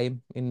away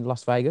game in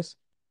Las Vegas.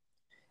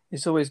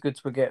 It's always good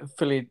to get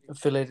affiliate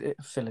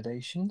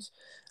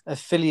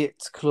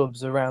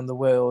clubs around the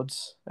world.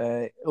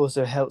 It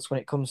also helps when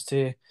it comes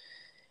to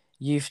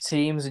youth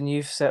teams and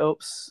youth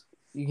setups.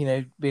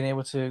 Being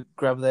able to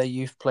grab their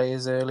youth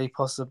players early,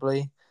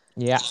 possibly.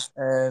 Yeah.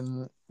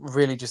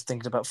 Really, just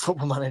thinking about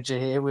Football Manager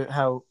here with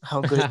how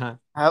good it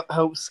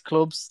helps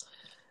clubs.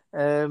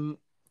 And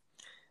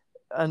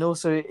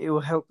also it will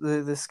help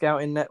the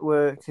scouting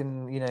network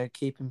and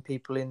keeping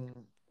people in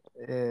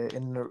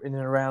and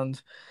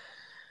around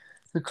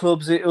the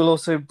clubs. It will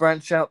also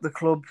branch out the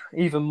club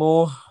even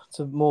more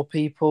to more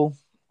people.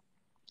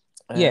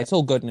 Yeah, it's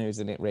all good news,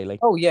 isn't it? Really.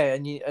 Oh yeah,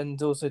 and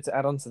also to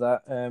add on to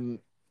that,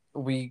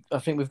 I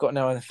think we've got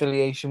now an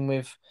affiliation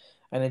with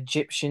an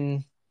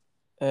Egyptian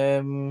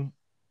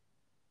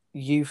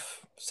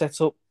youth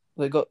setup.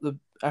 They got the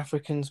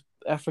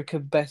Africa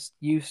Best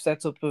Youth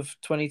Setup of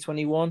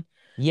 2021.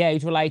 Yeah,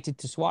 he's related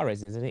to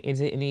Suarez, isn't it?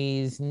 Is it in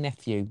his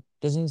nephew?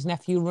 Doesn't his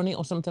nephew run it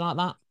or something like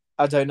that?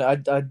 I don't know.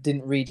 I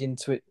didn't read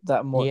into it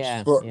that much.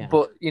 Yeah,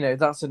 but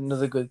that's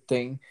another good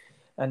thing.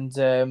 And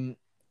and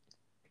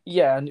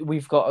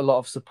we've got a lot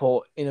of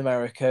support in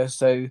America,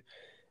 so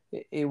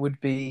it would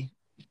be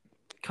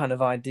kind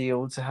of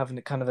ideal to have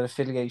kind of an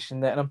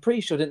affiliation there. And I'm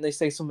pretty sure, didn't they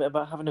say something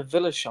about having a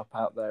Villa shop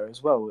out there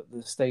as well at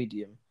the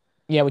stadium?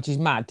 Yeah, which is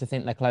mad to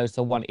think they closed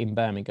the one in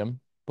Birmingham,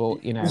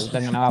 but they're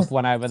going to have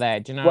one over there.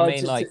 Do you know what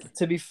I mean?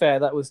 To be fair,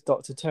 that was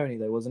Dr. Tony,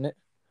 though, wasn't it?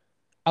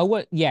 Oh,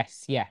 well,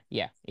 yes, yeah,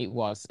 it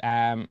was.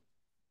 And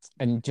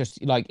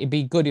just like it'd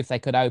be good if they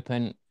could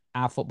open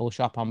our football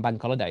shop on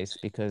bank holidays,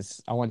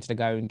 because I wanted to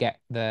go and get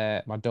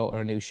my daughter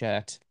a new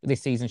shirt,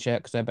 this season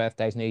shirt, because her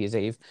birthday's New Year's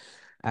Eve,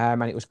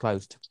 and it was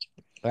closed.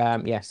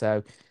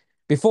 So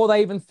before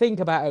they even think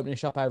about opening a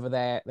shop over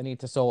there, they need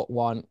to sort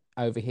one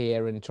over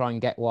here and try and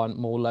get one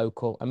more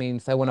local. I mean,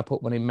 if they want to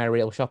put one in Merry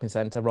Hill Shopping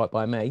Centre right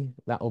by me,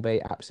 that will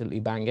be absolutely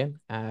banging.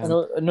 And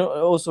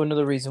also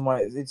another reason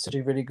why it's such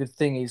a really good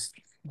thing is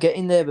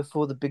getting there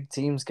before the big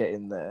teams get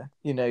in there.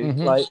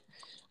 Like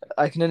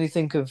I can only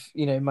think of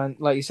Man,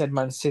 like you said,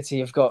 Man City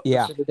have got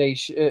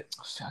affiliation.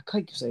 I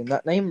can't keep saying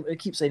that name. I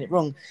keep saying it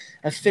wrong.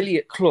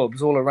 Affiliate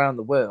clubs all around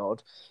the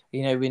world.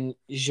 In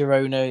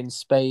Girona in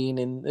Spain,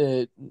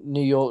 in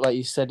New York, like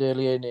you said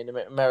earlier, in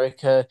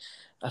America.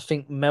 I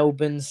think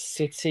Melbourne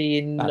City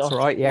in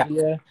Australia.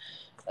 Right,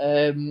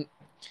 yeah.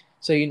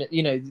 So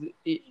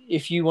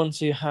if you want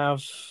to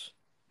have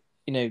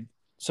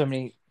so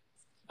many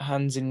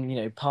hands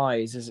in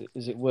pies,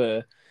 as it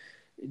were,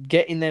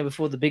 get in there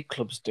before the big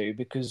clubs do,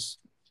 because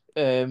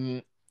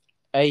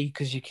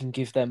because you can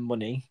give them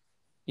money,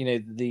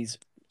 these,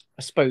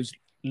 I suppose,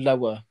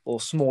 lower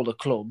or smaller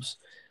clubs,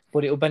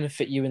 but it'll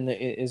benefit you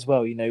as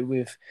well,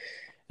 with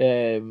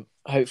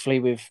hopefully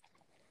with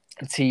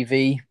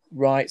TV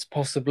rights,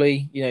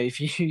 possibly,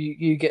 if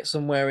you get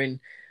somewhere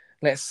in,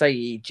 let's say,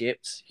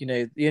 Egypt,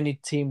 the only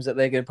teams that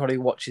they're going to probably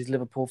watch is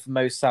Liverpool for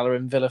Mo Salah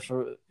and Villa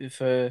for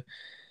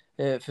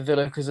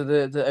Villa because of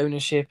the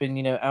ownership,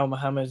 and Al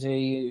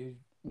Mohammadi,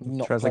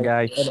 not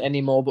Trezeguet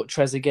anymore, but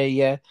Trezeguet,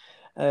 yeah.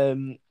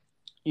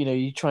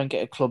 You try and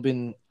get a club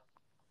in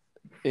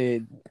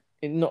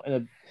not in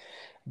a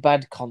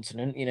bad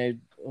continent,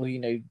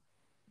 or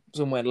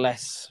somewhere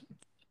less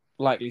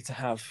likely to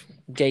have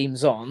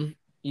games on.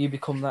 You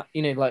become that,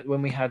 like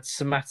when we had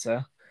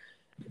Samatta,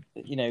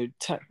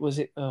 was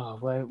it? Oh,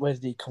 where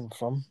did he come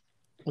from?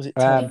 Was it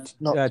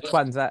Tanzania,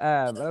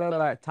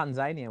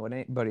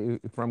 wasn't it? But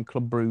from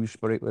Club Bruges,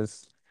 but it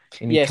was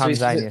in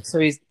Tanzania. So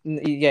his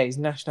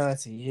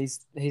nationality,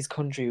 his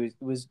country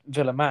was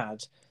Villa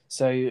Mad.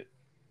 So,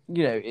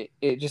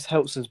 it just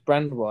helps us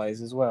brand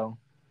wise as well.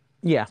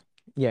 Yeah,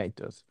 it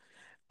does.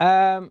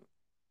 I've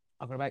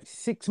got about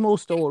 6 more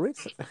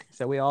stories,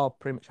 so we are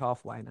pretty much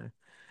halfway now.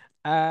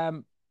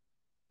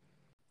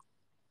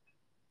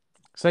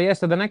 So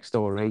the next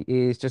story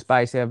is just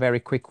basically a very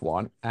quick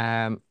one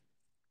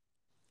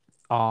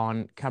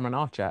on Cameron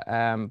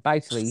Archer.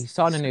 Basically, he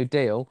signed a new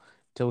deal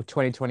till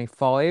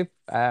 2025.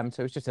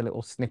 So it's just a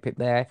little snippet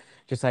there.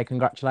 Just say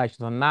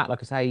congratulations on that. Like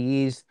I say,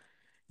 he is,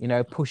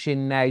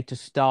 pushing now to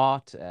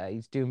start.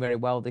 He's doing very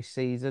well this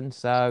season.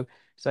 So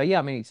yeah,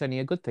 I mean, it's only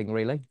a good thing,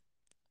 really.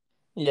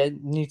 Yeah,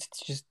 need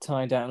to just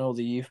tie down all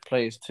the youth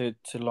players to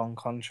long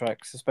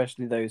contracts,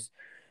 especially those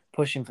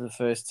pushing for the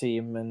first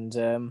team. And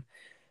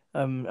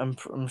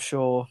I'm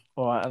sure,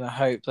 and I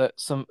hope that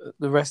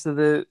the rest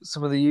of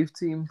some of the youth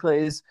team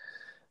players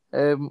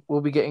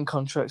will be getting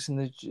contracts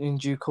in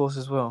due course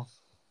as well.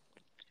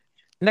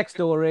 Next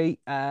story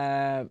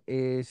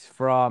is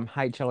from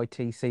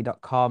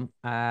hitc.com,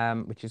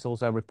 which is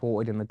also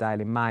reported in the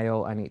Daily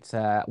Mail, and it's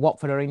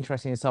Watford are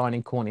interested in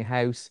signing Courtney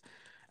House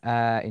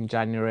in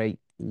January.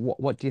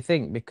 What do you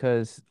think?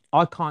 Because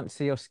I can't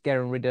see us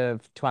getting rid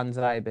of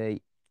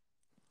Twanzebe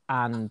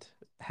and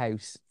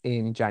House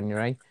in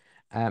January.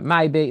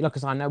 Maybe,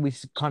 because I know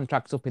his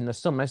contract's up in the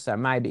summer, so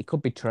maybe it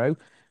could be true,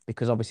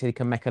 because obviously he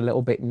can make a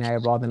little bit now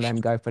rather than let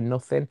him go for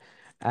nothing.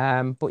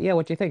 But yeah,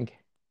 what do you think?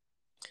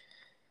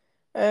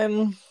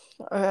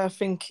 I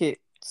think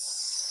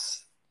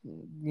it's,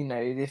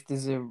 if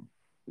there's a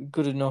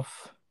good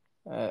enough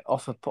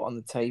offer put on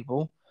the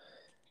table,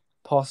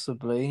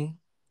 possibly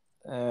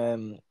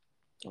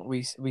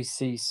we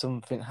see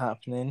something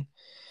happening.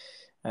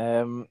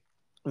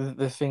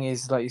 The thing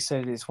is, like you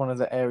said, it's one of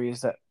the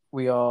areas that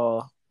we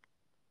are,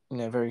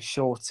 very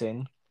short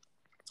in,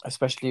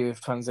 especially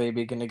with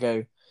Twanzebe going to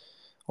go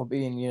or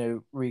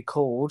being,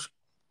 recalled.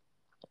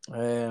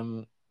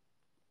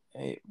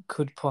 It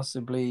could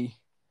possibly,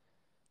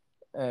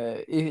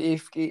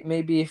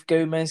 if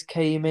Gomez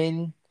came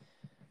in,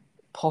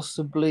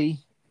 possibly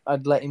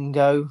I'd let him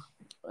go.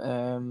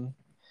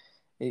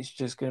 It's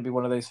just going to be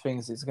one of those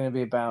things. It's going to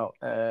be about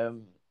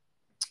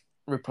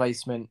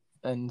replacement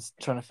and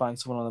trying to find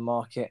someone on the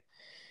market,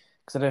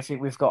 because I don't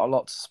think we've got a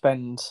lot to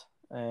spend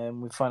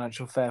with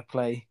financial fair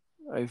play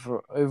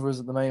over us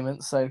at the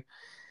moment. So,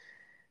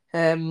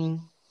 I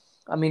mean,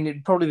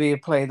 it'd probably be a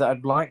player that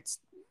I'd like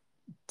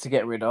to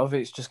get rid of.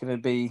 It's just going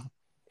to be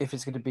if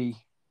it's going to be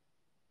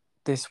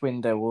this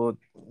window or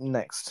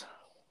next.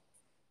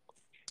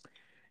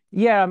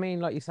 Yeah, I mean,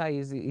 like you say,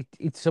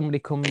 it's somebody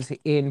comes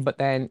in, but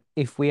then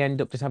if we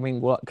end up just having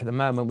what at the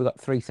moment we've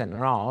got three centre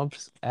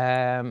halves.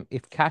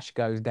 If Cash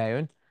goes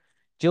down,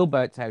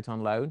 Gilbert's out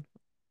on loan,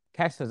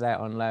 Kessler's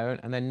out on loan,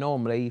 and then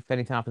normally if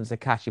anything happens to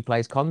Cash, he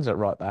plays Konza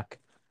right back.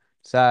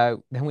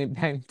 So then we're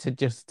down to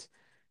just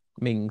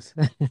Mings.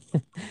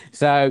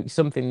 So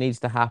something needs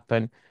to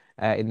happen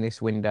in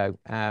this window,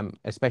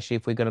 especially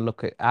if we're going to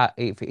look at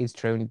if it is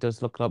true and it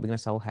does look like we're going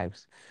to sell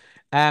House.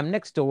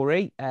 Next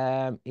story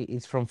it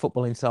is from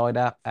Football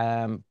Insider,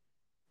 and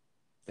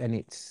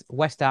it's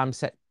West Ham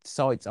set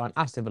sights on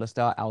Aston Villa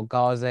star El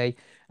Ghazi,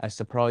 a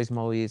surprise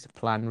Moyes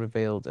plan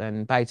revealed,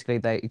 and basically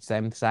it's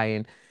them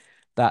saying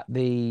that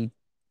the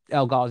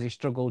El Ghazi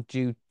struggled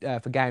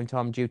for game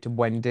time due to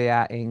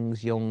Buendia,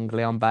 Ings, Young,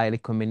 Leon Bailey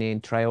coming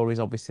in, Traore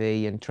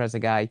obviously, and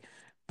Trezeguet,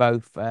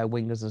 both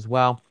wingers as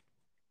well.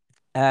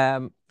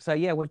 So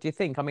yeah, what do you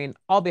think? I mean,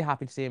 I'll be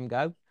happy to see him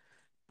go,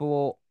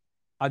 but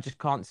I just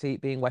can't see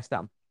it being West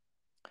Ham.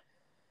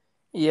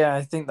 Yeah,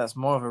 I think that's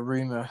more of a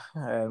rumour.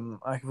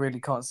 I really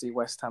can't see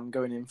West Ham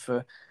going in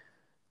for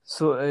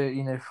sort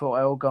of, for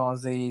El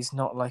Ghazi. It's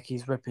not like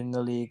he's ripping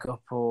the league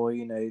up or,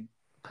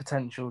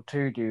 potential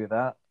to do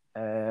that.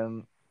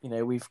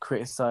 We've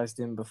criticised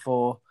him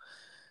before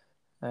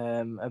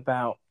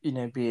about,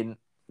 being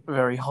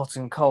very hot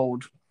and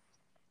cold.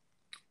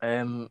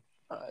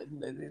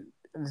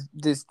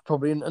 There's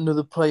probably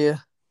another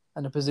player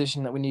and a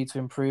position that we need to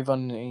improve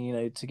on,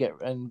 to get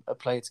and a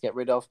player to get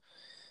rid of.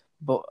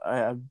 But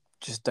I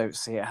just don't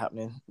see it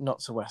happening. Not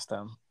to West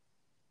Ham.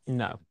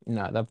 No,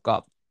 they've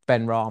got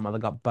Ben Rama,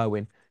 they've got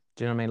Bowen.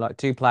 Do you know what I mean? Like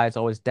two players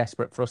always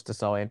desperate for us to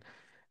sign.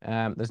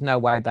 There's no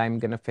way they're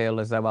going to feel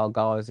as though El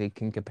Ghazi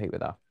can compete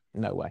with that.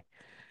 No way.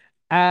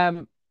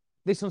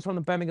 This one's from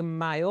the Birmingham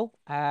Mail,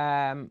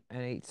 and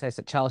it says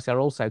that Chelsea are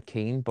also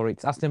keen, but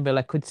it's Aston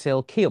Villa could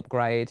still key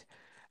upgrade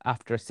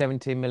after a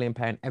 £17 million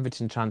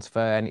Everton transfer,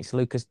 and it's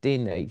Lucas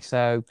Digne.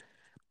 So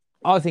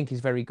I think he's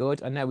very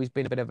good. I know he's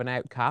been a bit of an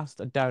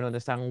outcast. I don't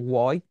understand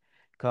why,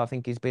 because I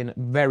think he's been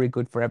very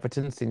good for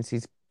Everton since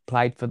he's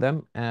played for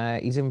them.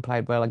 He's even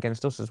played well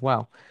against us as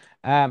well.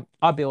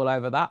 I'd be all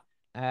over that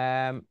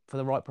for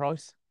the right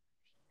price.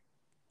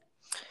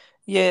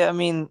 Yeah, I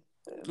mean,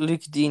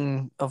 Luke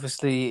Dean,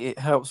 obviously, it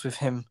helps with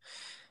him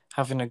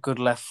having a good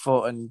left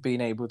foot and being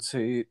able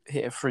to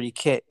hit a free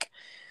kick.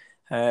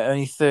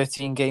 Only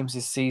 13 games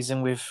this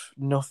season with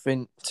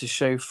nothing to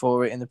show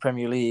for it in the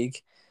Premier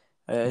League,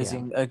 as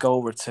in a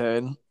goal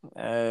return.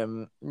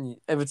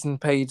 Everton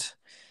paid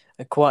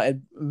quite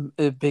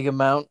a big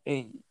amount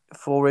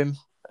for him.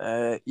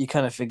 You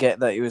kind of forget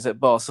that he was at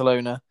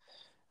Barcelona,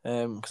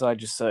 because I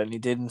just certainly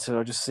did until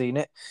I just seen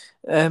it.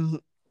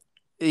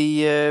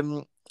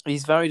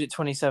 He's valued at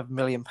 £27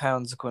 million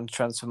according to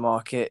Transfer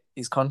Market.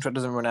 His contract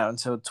doesn't run out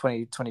until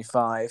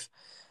 2025.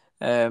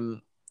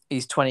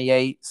 He's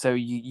 28, so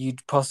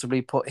you'd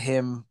possibly put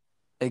him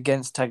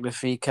against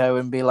Tagliafico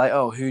and be like,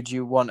 oh, who do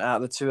you want out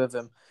of the two of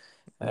them?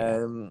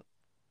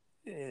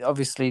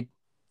 Obviously,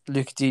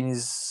 Luca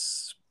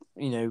Dini's,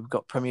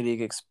 got Premier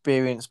League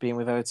experience being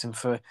with Everton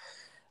for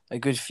a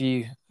good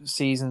few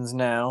seasons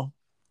now.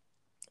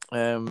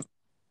 But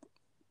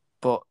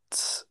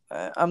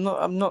I'm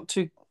not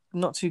too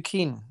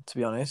keen, to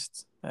be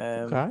honest.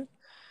 Okay.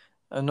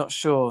 I'm not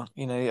sure.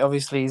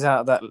 Obviously he's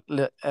out of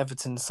that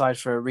Everton side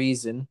for a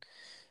reason,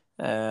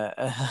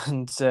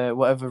 and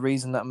whatever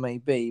reason that may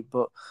be.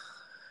 But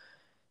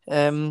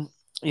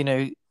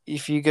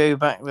if you go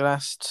back the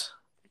last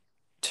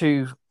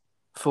 2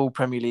 full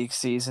Premier League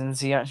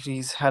seasons, he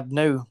actually's had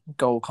no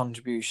goal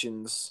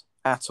contributions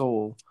at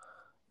all,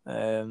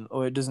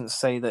 or it doesn't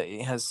say that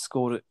he has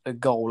scored a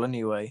goal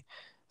anyway.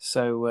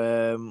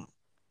 So,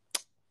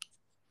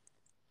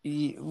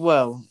 we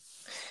know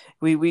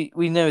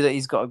that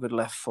he's got a good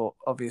left foot,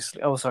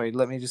 obviously. Oh, sorry,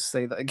 let me just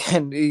say that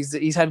again.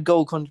 He's had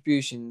goal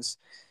contributions.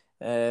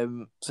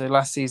 So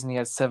last season he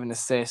had 7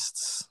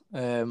 assists,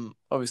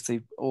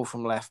 obviously all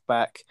from left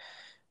back.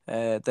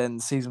 Then the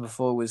season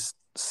before was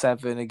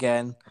 7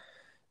 again.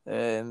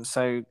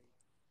 So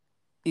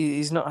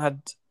he's not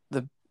had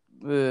the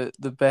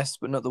best,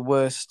 but not the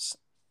worst.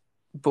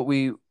 But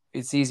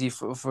it's easy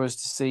for us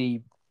to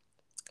see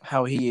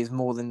how he is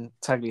more than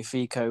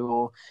Tagliafico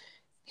or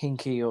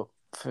Hinkie, or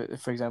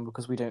for example,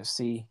 because we don't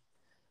see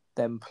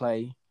them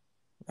play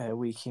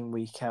week in,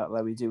 week out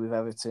like we do with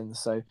Everton.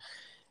 So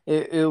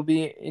it'll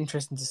be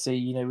interesting to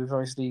see. We've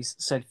obviously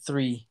said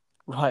 3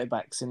 right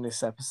backs in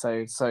this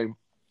episode, so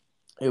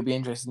it'll be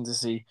interesting to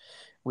see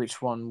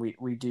which one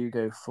we do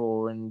go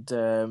for. And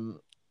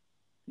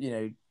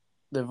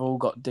they've all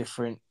got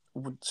different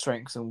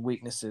strengths and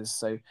weaknesses,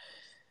 so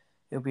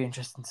it'll be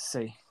interesting to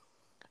see.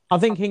 I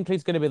think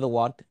Hinkley's going to be the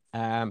one.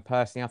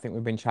 Personally, I think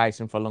we've been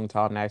chasing for a long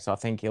time now, so I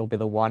think he'll be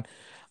the one.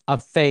 I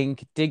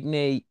think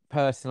Digne,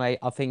 personally,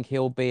 I think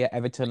he'll be at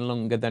Everton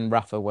longer than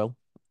Rafa will.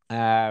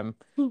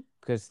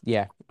 Because,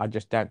 I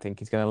just don't think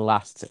he's going to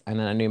last. And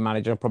then a new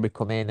manager will probably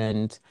come in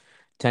and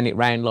turn it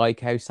round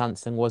like how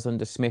Sanson was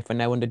under Smith, and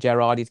now under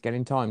Gerrard he's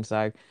getting time.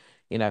 So,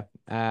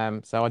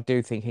 so I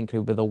do think Hinkley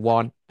will be the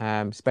one,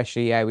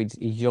 especially how he's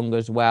young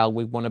as well.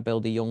 We want to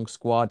build a young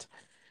squad,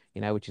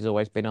 which has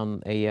always been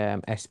on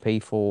the SP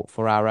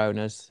for our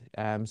owners.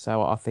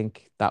 So I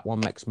think that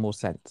one makes more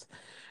sense.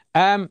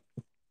 Got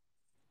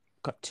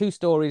 2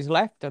 stories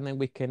left, and then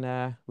we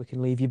can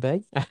leave you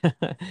be.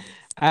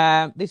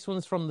 This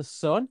one's from the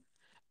Sun,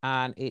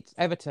 and it's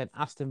Everton,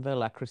 Aston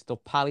Villa, Crystal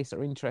Palace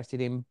are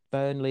interested in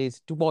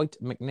Burnley's Dwight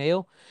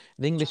McNeil.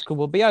 The English club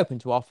will be open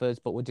to offers,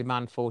 but will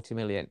demand 40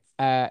 million.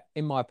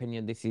 In my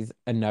opinion, this is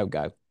a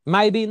no-go.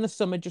 Maybe in the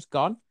summer just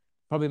gone,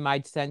 probably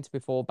made sense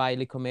before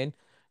Bailey come in,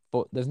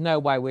 but there's no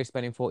way we're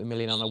spending 40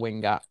 million on a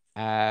winger.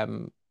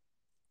 We're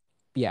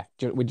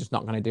just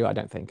not going to do it, I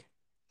don't think.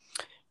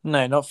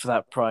 No, not for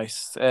that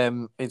price.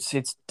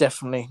 It's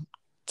definitely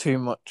too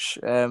much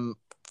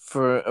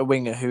for a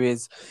winger who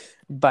is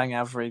bang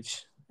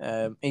average.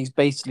 He's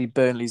basically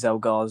Burnley's El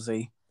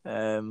Ghazi.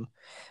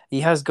 He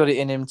has got it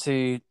in him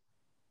to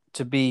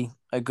be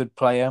a good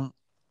player,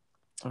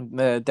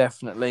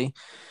 definitely.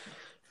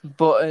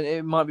 But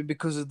it might be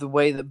because of the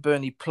way that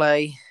Burnley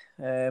play.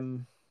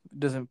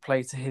 Doesn't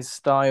play to his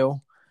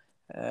style.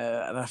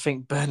 And I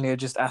think Burnley are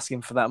just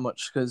asking for that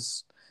much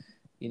because,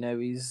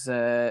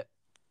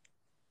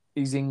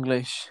 he's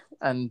English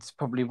and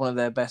probably one of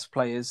their best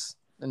players,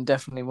 and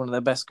definitely one of their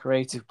best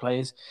creative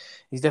players.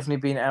 He's definitely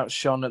been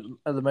outshone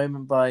at the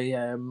moment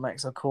by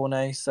Max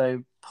Alcorne,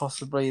 so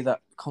possibly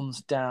that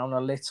comes down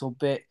a little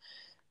bit.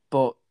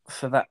 But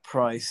for that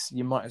price,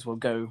 you might as well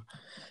go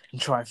and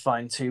try and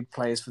find 2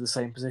 players for the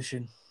same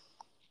position.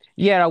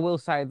 Yeah, I will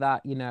say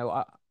that,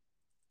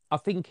 I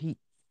think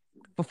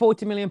for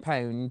 £40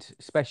 million,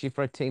 especially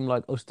for a team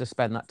like us to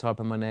spend that type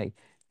of money,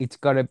 it's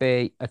got to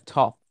be a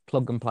top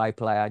plug and play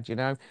player. Do you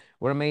know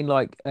what I mean?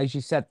 Like, as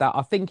you said that,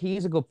 I think he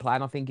is a good player,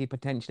 and I think he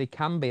potentially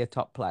can be a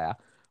top player,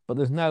 but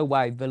there's no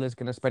way Villa's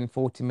going to spend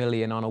 40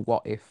 million on a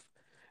what if.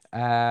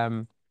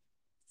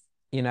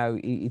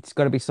 It's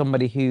got to be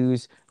somebody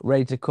who's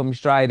ready to come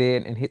straight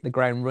in and hit the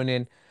ground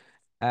running.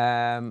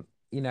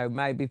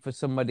 Maybe for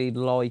somebody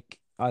like,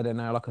 I don't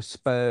know, like a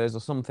Spurs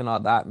or something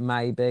like that,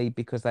 maybe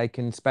because they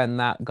can spend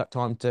that, got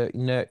time to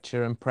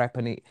nurture and prep,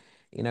 and it,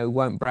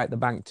 won't break the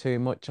bank too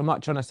much. I'm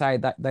not trying to say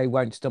that they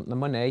won't stump the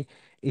money.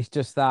 It's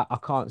just that I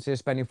can't see us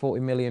spending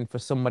 40 million for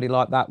somebody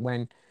like that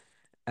when,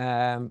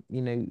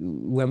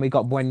 when we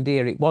got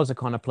Buendia, it was a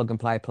kind of plug and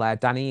play player.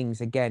 Danny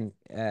Ings again,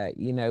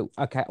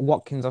 okay,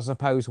 Watkins, I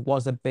suppose,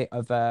 was a bit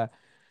of a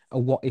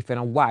what if in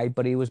a way,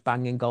 but he was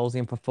banging goals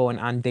in for fun,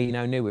 and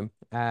Dino knew him.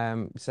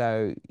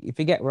 So if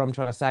you get what I'm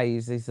trying to say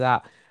is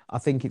that I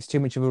think it's too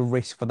much of a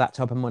risk for that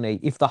type of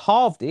money. If they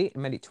halved it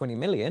and made it 20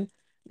 million,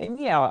 then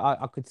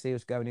I could see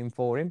us going in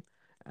for him.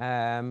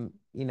 And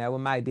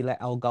maybe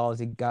let El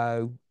Ghazi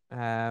go,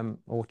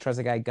 or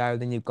Trezeguet go,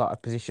 then you've got a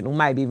position, or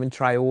maybe even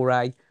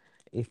Traore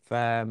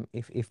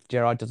if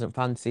Gerard doesn't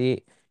fancy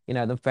it,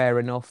 then fair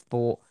enough.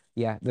 But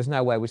yeah, there's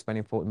no way we're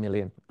spending 40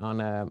 million on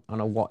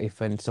a what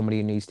if and somebody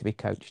who needs to be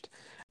coached.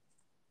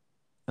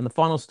 And the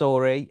final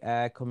story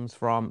comes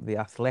from The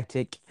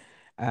Athletic.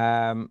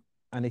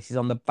 And this is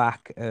on the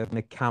back of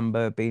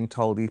Nakamba being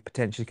told he's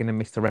potentially going to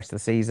miss the rest of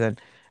the season.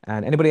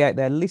 And anybody out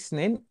there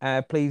listening,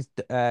 please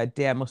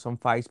DM us on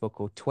Facebook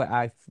or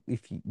Twitter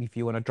if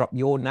you want to drop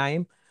your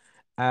name.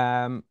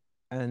 And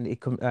it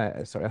comes.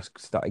 Sorry, I'll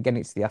start again.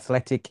 It's The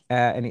Athletic,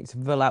 and it's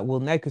Villa will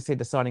now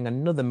consider signing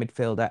another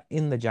midfielder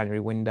in the January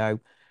window.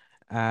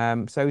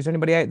 So is there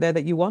anybody out there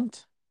that you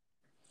want?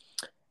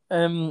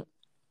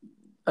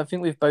 I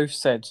think we've both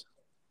said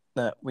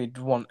that we'd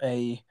want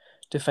a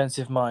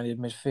defensive-minded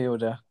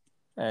midfielder.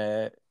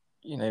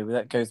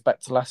 That goes back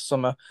to last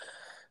summer.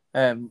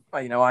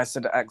 I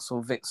said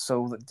Axel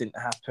Witsel, that didn't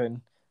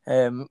happen.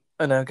 And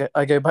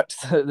I go back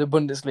to the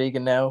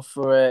Bundesliga now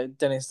for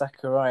Dennis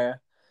Zakaria,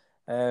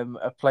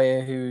 a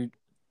player who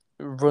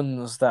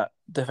runs that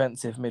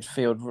defensive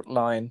midfield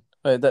line,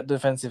 that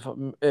defensive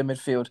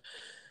midfield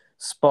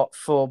spot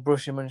for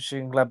Borussia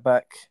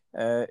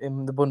Mönchengladbach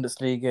in the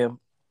Bundesliga.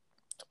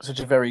 Such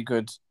a very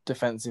good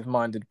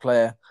defensive-minded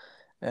player,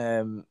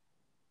 and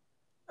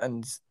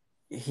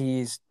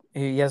he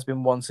has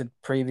been wanted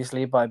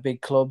previously by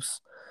big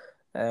clubs.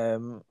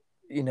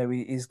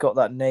 He's got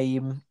that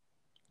name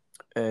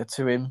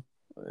to him.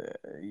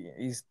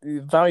 He's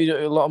valued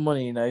at a lot of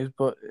money,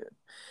 but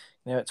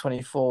at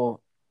 £24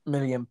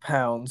 million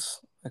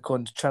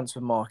according to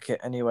Transfer Market,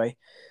 anyway.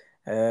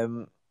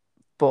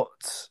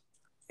 But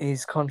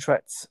his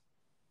contract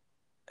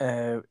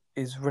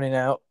is running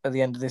out at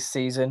the end of this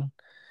season.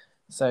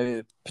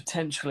 So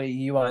potentially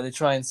you either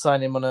try and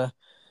sign him on a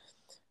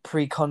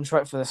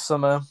pre-contract for the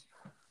summer,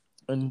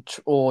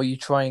 or you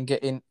try and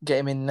get him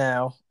in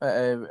now at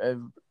a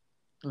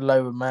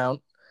low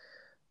amount,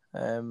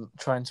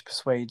 trying to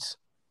persuade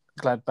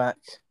Gladbach.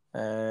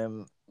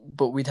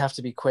 But we'd have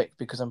to be quick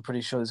because I'm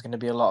pretty sure there's going to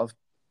be a lot of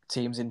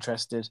teams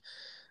interested.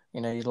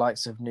 The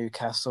likes of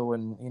Newcastle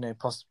and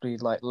possibly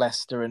like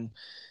Leicester and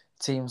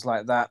teams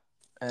like that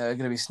are going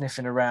to be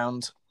sniffing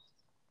around.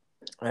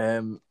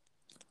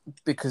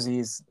 Because he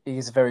is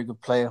a very good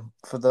player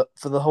for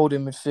the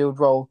holding midfield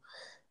role,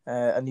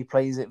 and he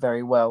plays it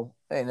very well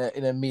in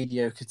a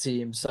mediocre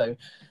team. So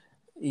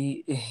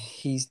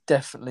he's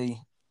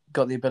definitely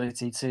got the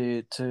ability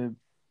to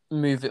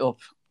move it up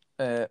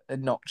a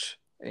notch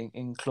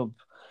in club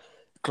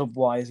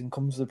wise and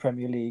come to the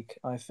Premier League.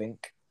 I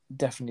think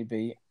definitely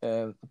be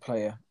the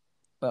player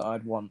that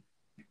I'd want.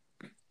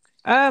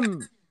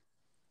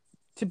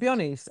 To be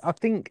honest, I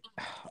think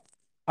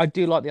I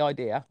do like the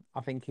idea. I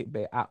think it'd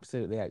be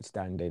absolutely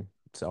outstanding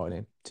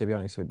signing, to be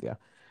honest with you.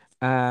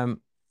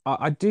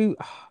 I do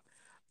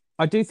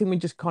think we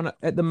just kind of,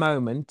 at the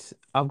moment,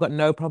 I've got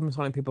no problem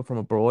signing people from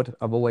abroad.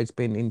 I've always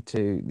been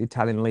into the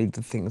Italian leagues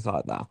and things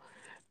like that.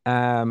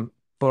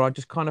 But I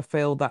just kind of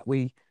feel that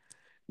we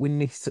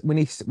need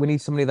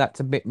somebody that's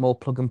a bit more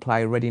plug and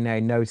play, ready now,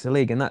 knows the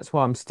league, and that's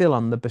why I'm still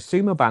on the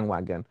Basuma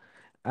bandwagon.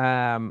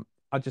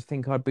 I just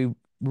think I'd be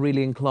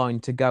really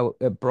inclined to go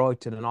at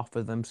Brighton and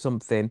offer them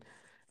something,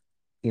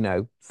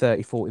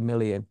 30, 40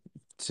 million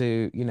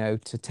to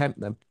tempt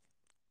them.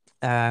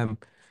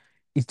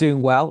 He's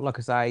doing well. Like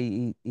I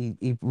say,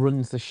 he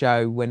runs the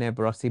show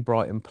whenever I see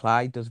Brighton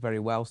play, does very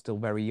well, still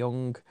very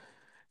young.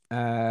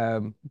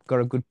 Got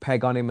a good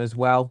peg on him as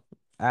well.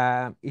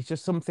 It's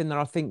just something that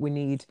I think we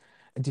need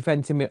a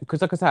defensive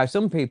because, like I say,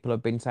 some people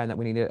have been saying that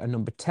we need a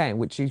number 10,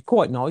 which is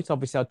quite nice.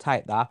 Obviously, I'll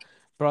take that.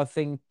 But I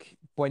think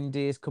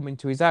Buendia is coming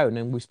to his own,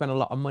 and we spent a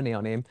lot of money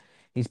on him.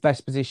 His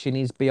best position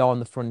is beyond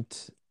the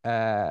front,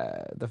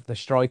 the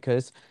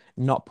strikers,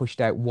 not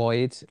pushed out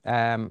wide.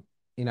 I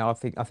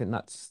think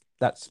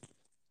that's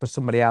for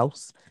somebody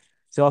else.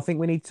 So I think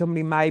we need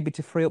somebody maybe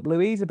to free up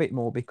Louise a bit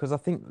more because I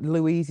think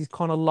Louise is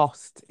kind of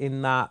lost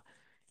in that,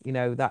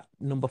 that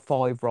number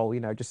 5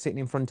 role, just sitting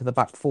in front of the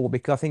back 4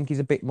 because I think he's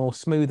a bit more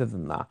smoother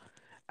than that.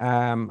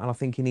 And I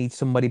think he needs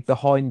somebody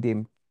behind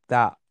him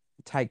that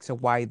takes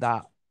away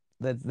that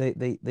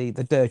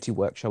the dirty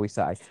work, shall we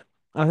say.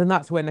 And I think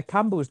that's where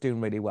Nakamba was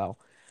doing really well.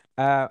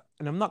 And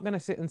I'm not going to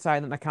sit and say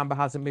that Nakamba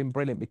hasn't been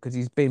brilliant because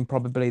he's been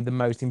probably the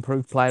most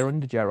improved player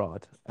under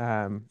Gerrard,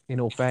 in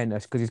all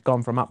fairness, because he's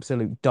gone from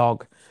absolute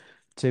dog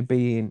to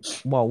being,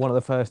 well, one of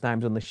the first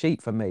names on the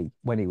sheet for me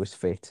when he was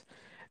fit.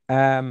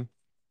 And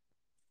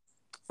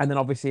then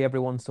obviously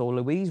everyone saw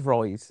Louise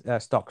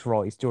stocks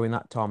rise during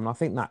that time. And I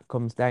think that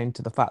comes down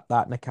to the fact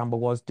that Nakamba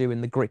was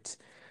doing the grit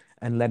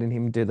and letting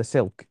him do the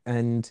silk.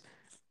 And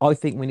I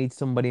think we need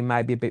somebody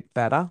maybe a bit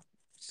better,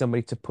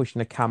 somebody to push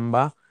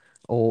Nakamba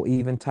or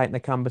even take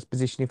Nakamba's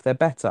position if they're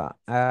better.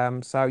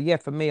 So yeah,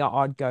 for me,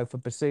 I'd go for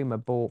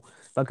Basuma. But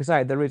like I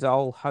say, there is a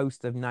whole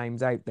host of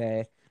names out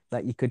there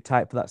that you could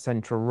take for that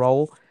central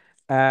role.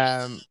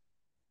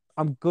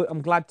 I'm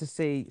glad to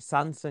see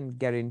Sanson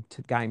getting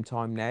to game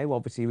time now.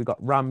 Obviously, we've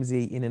got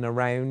Ramsey in and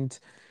around.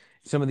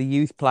 Some of the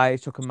youth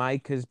players,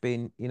 Chukwuemeka's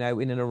been, in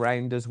and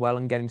around as well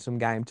and getting some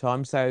game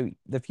time. So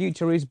the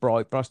future is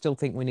bright, but I still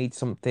think we need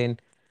something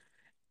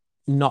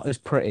not as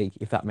pretty,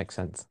 if that makes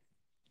sense.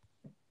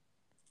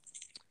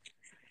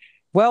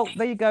 Well,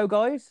 there you go,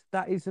 guys.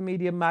 That is the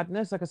Media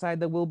Madness. Like I say,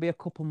 there will be a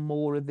couple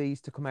more of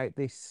these to come out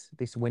this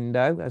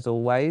window, as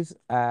always.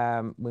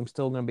 We're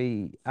still going to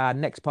be our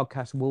next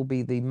podcast will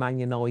be the Man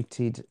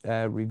United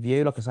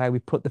review. Like I say, we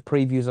put the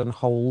previews on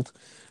hold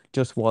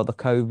just while the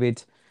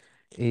COVID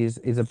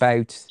is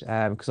about,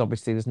 because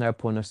obviously there's no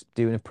point us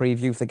doing a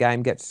preview if the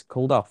game gets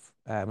called off,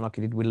 like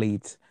it did with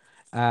Leeds.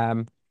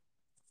 But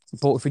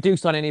if we do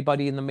sign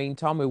anybody in the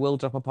meantime, we will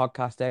drop a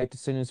podcast out as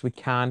soon as we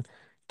can,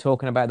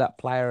 talking about that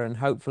player, and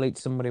hopefully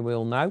it's somebody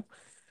we'll know.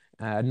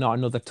 Not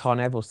another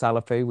Tonev or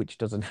Salafu, which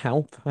doesn't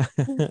help.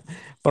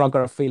 But I've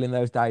got a feeling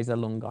those days are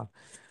long gone.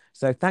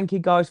 So thank you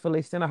guys for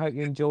listening. I hope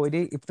you enjoyed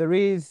it. If there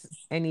is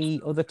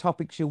any other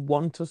topics you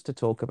want us to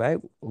talk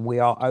about, we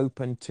are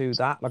open to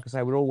that. Like I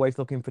say, we're always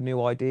looking for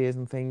new ideas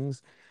and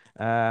things.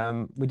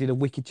 We did a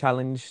wiki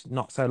challenge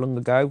not so long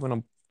ago, when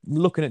I'm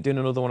looking at doing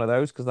another one of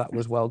those because that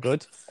was well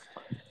good.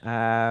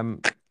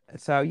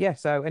 So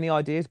any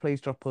ideas, please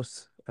drop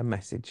us a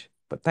message.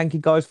 But thank you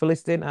guys for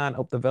listening, and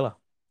up the Villa.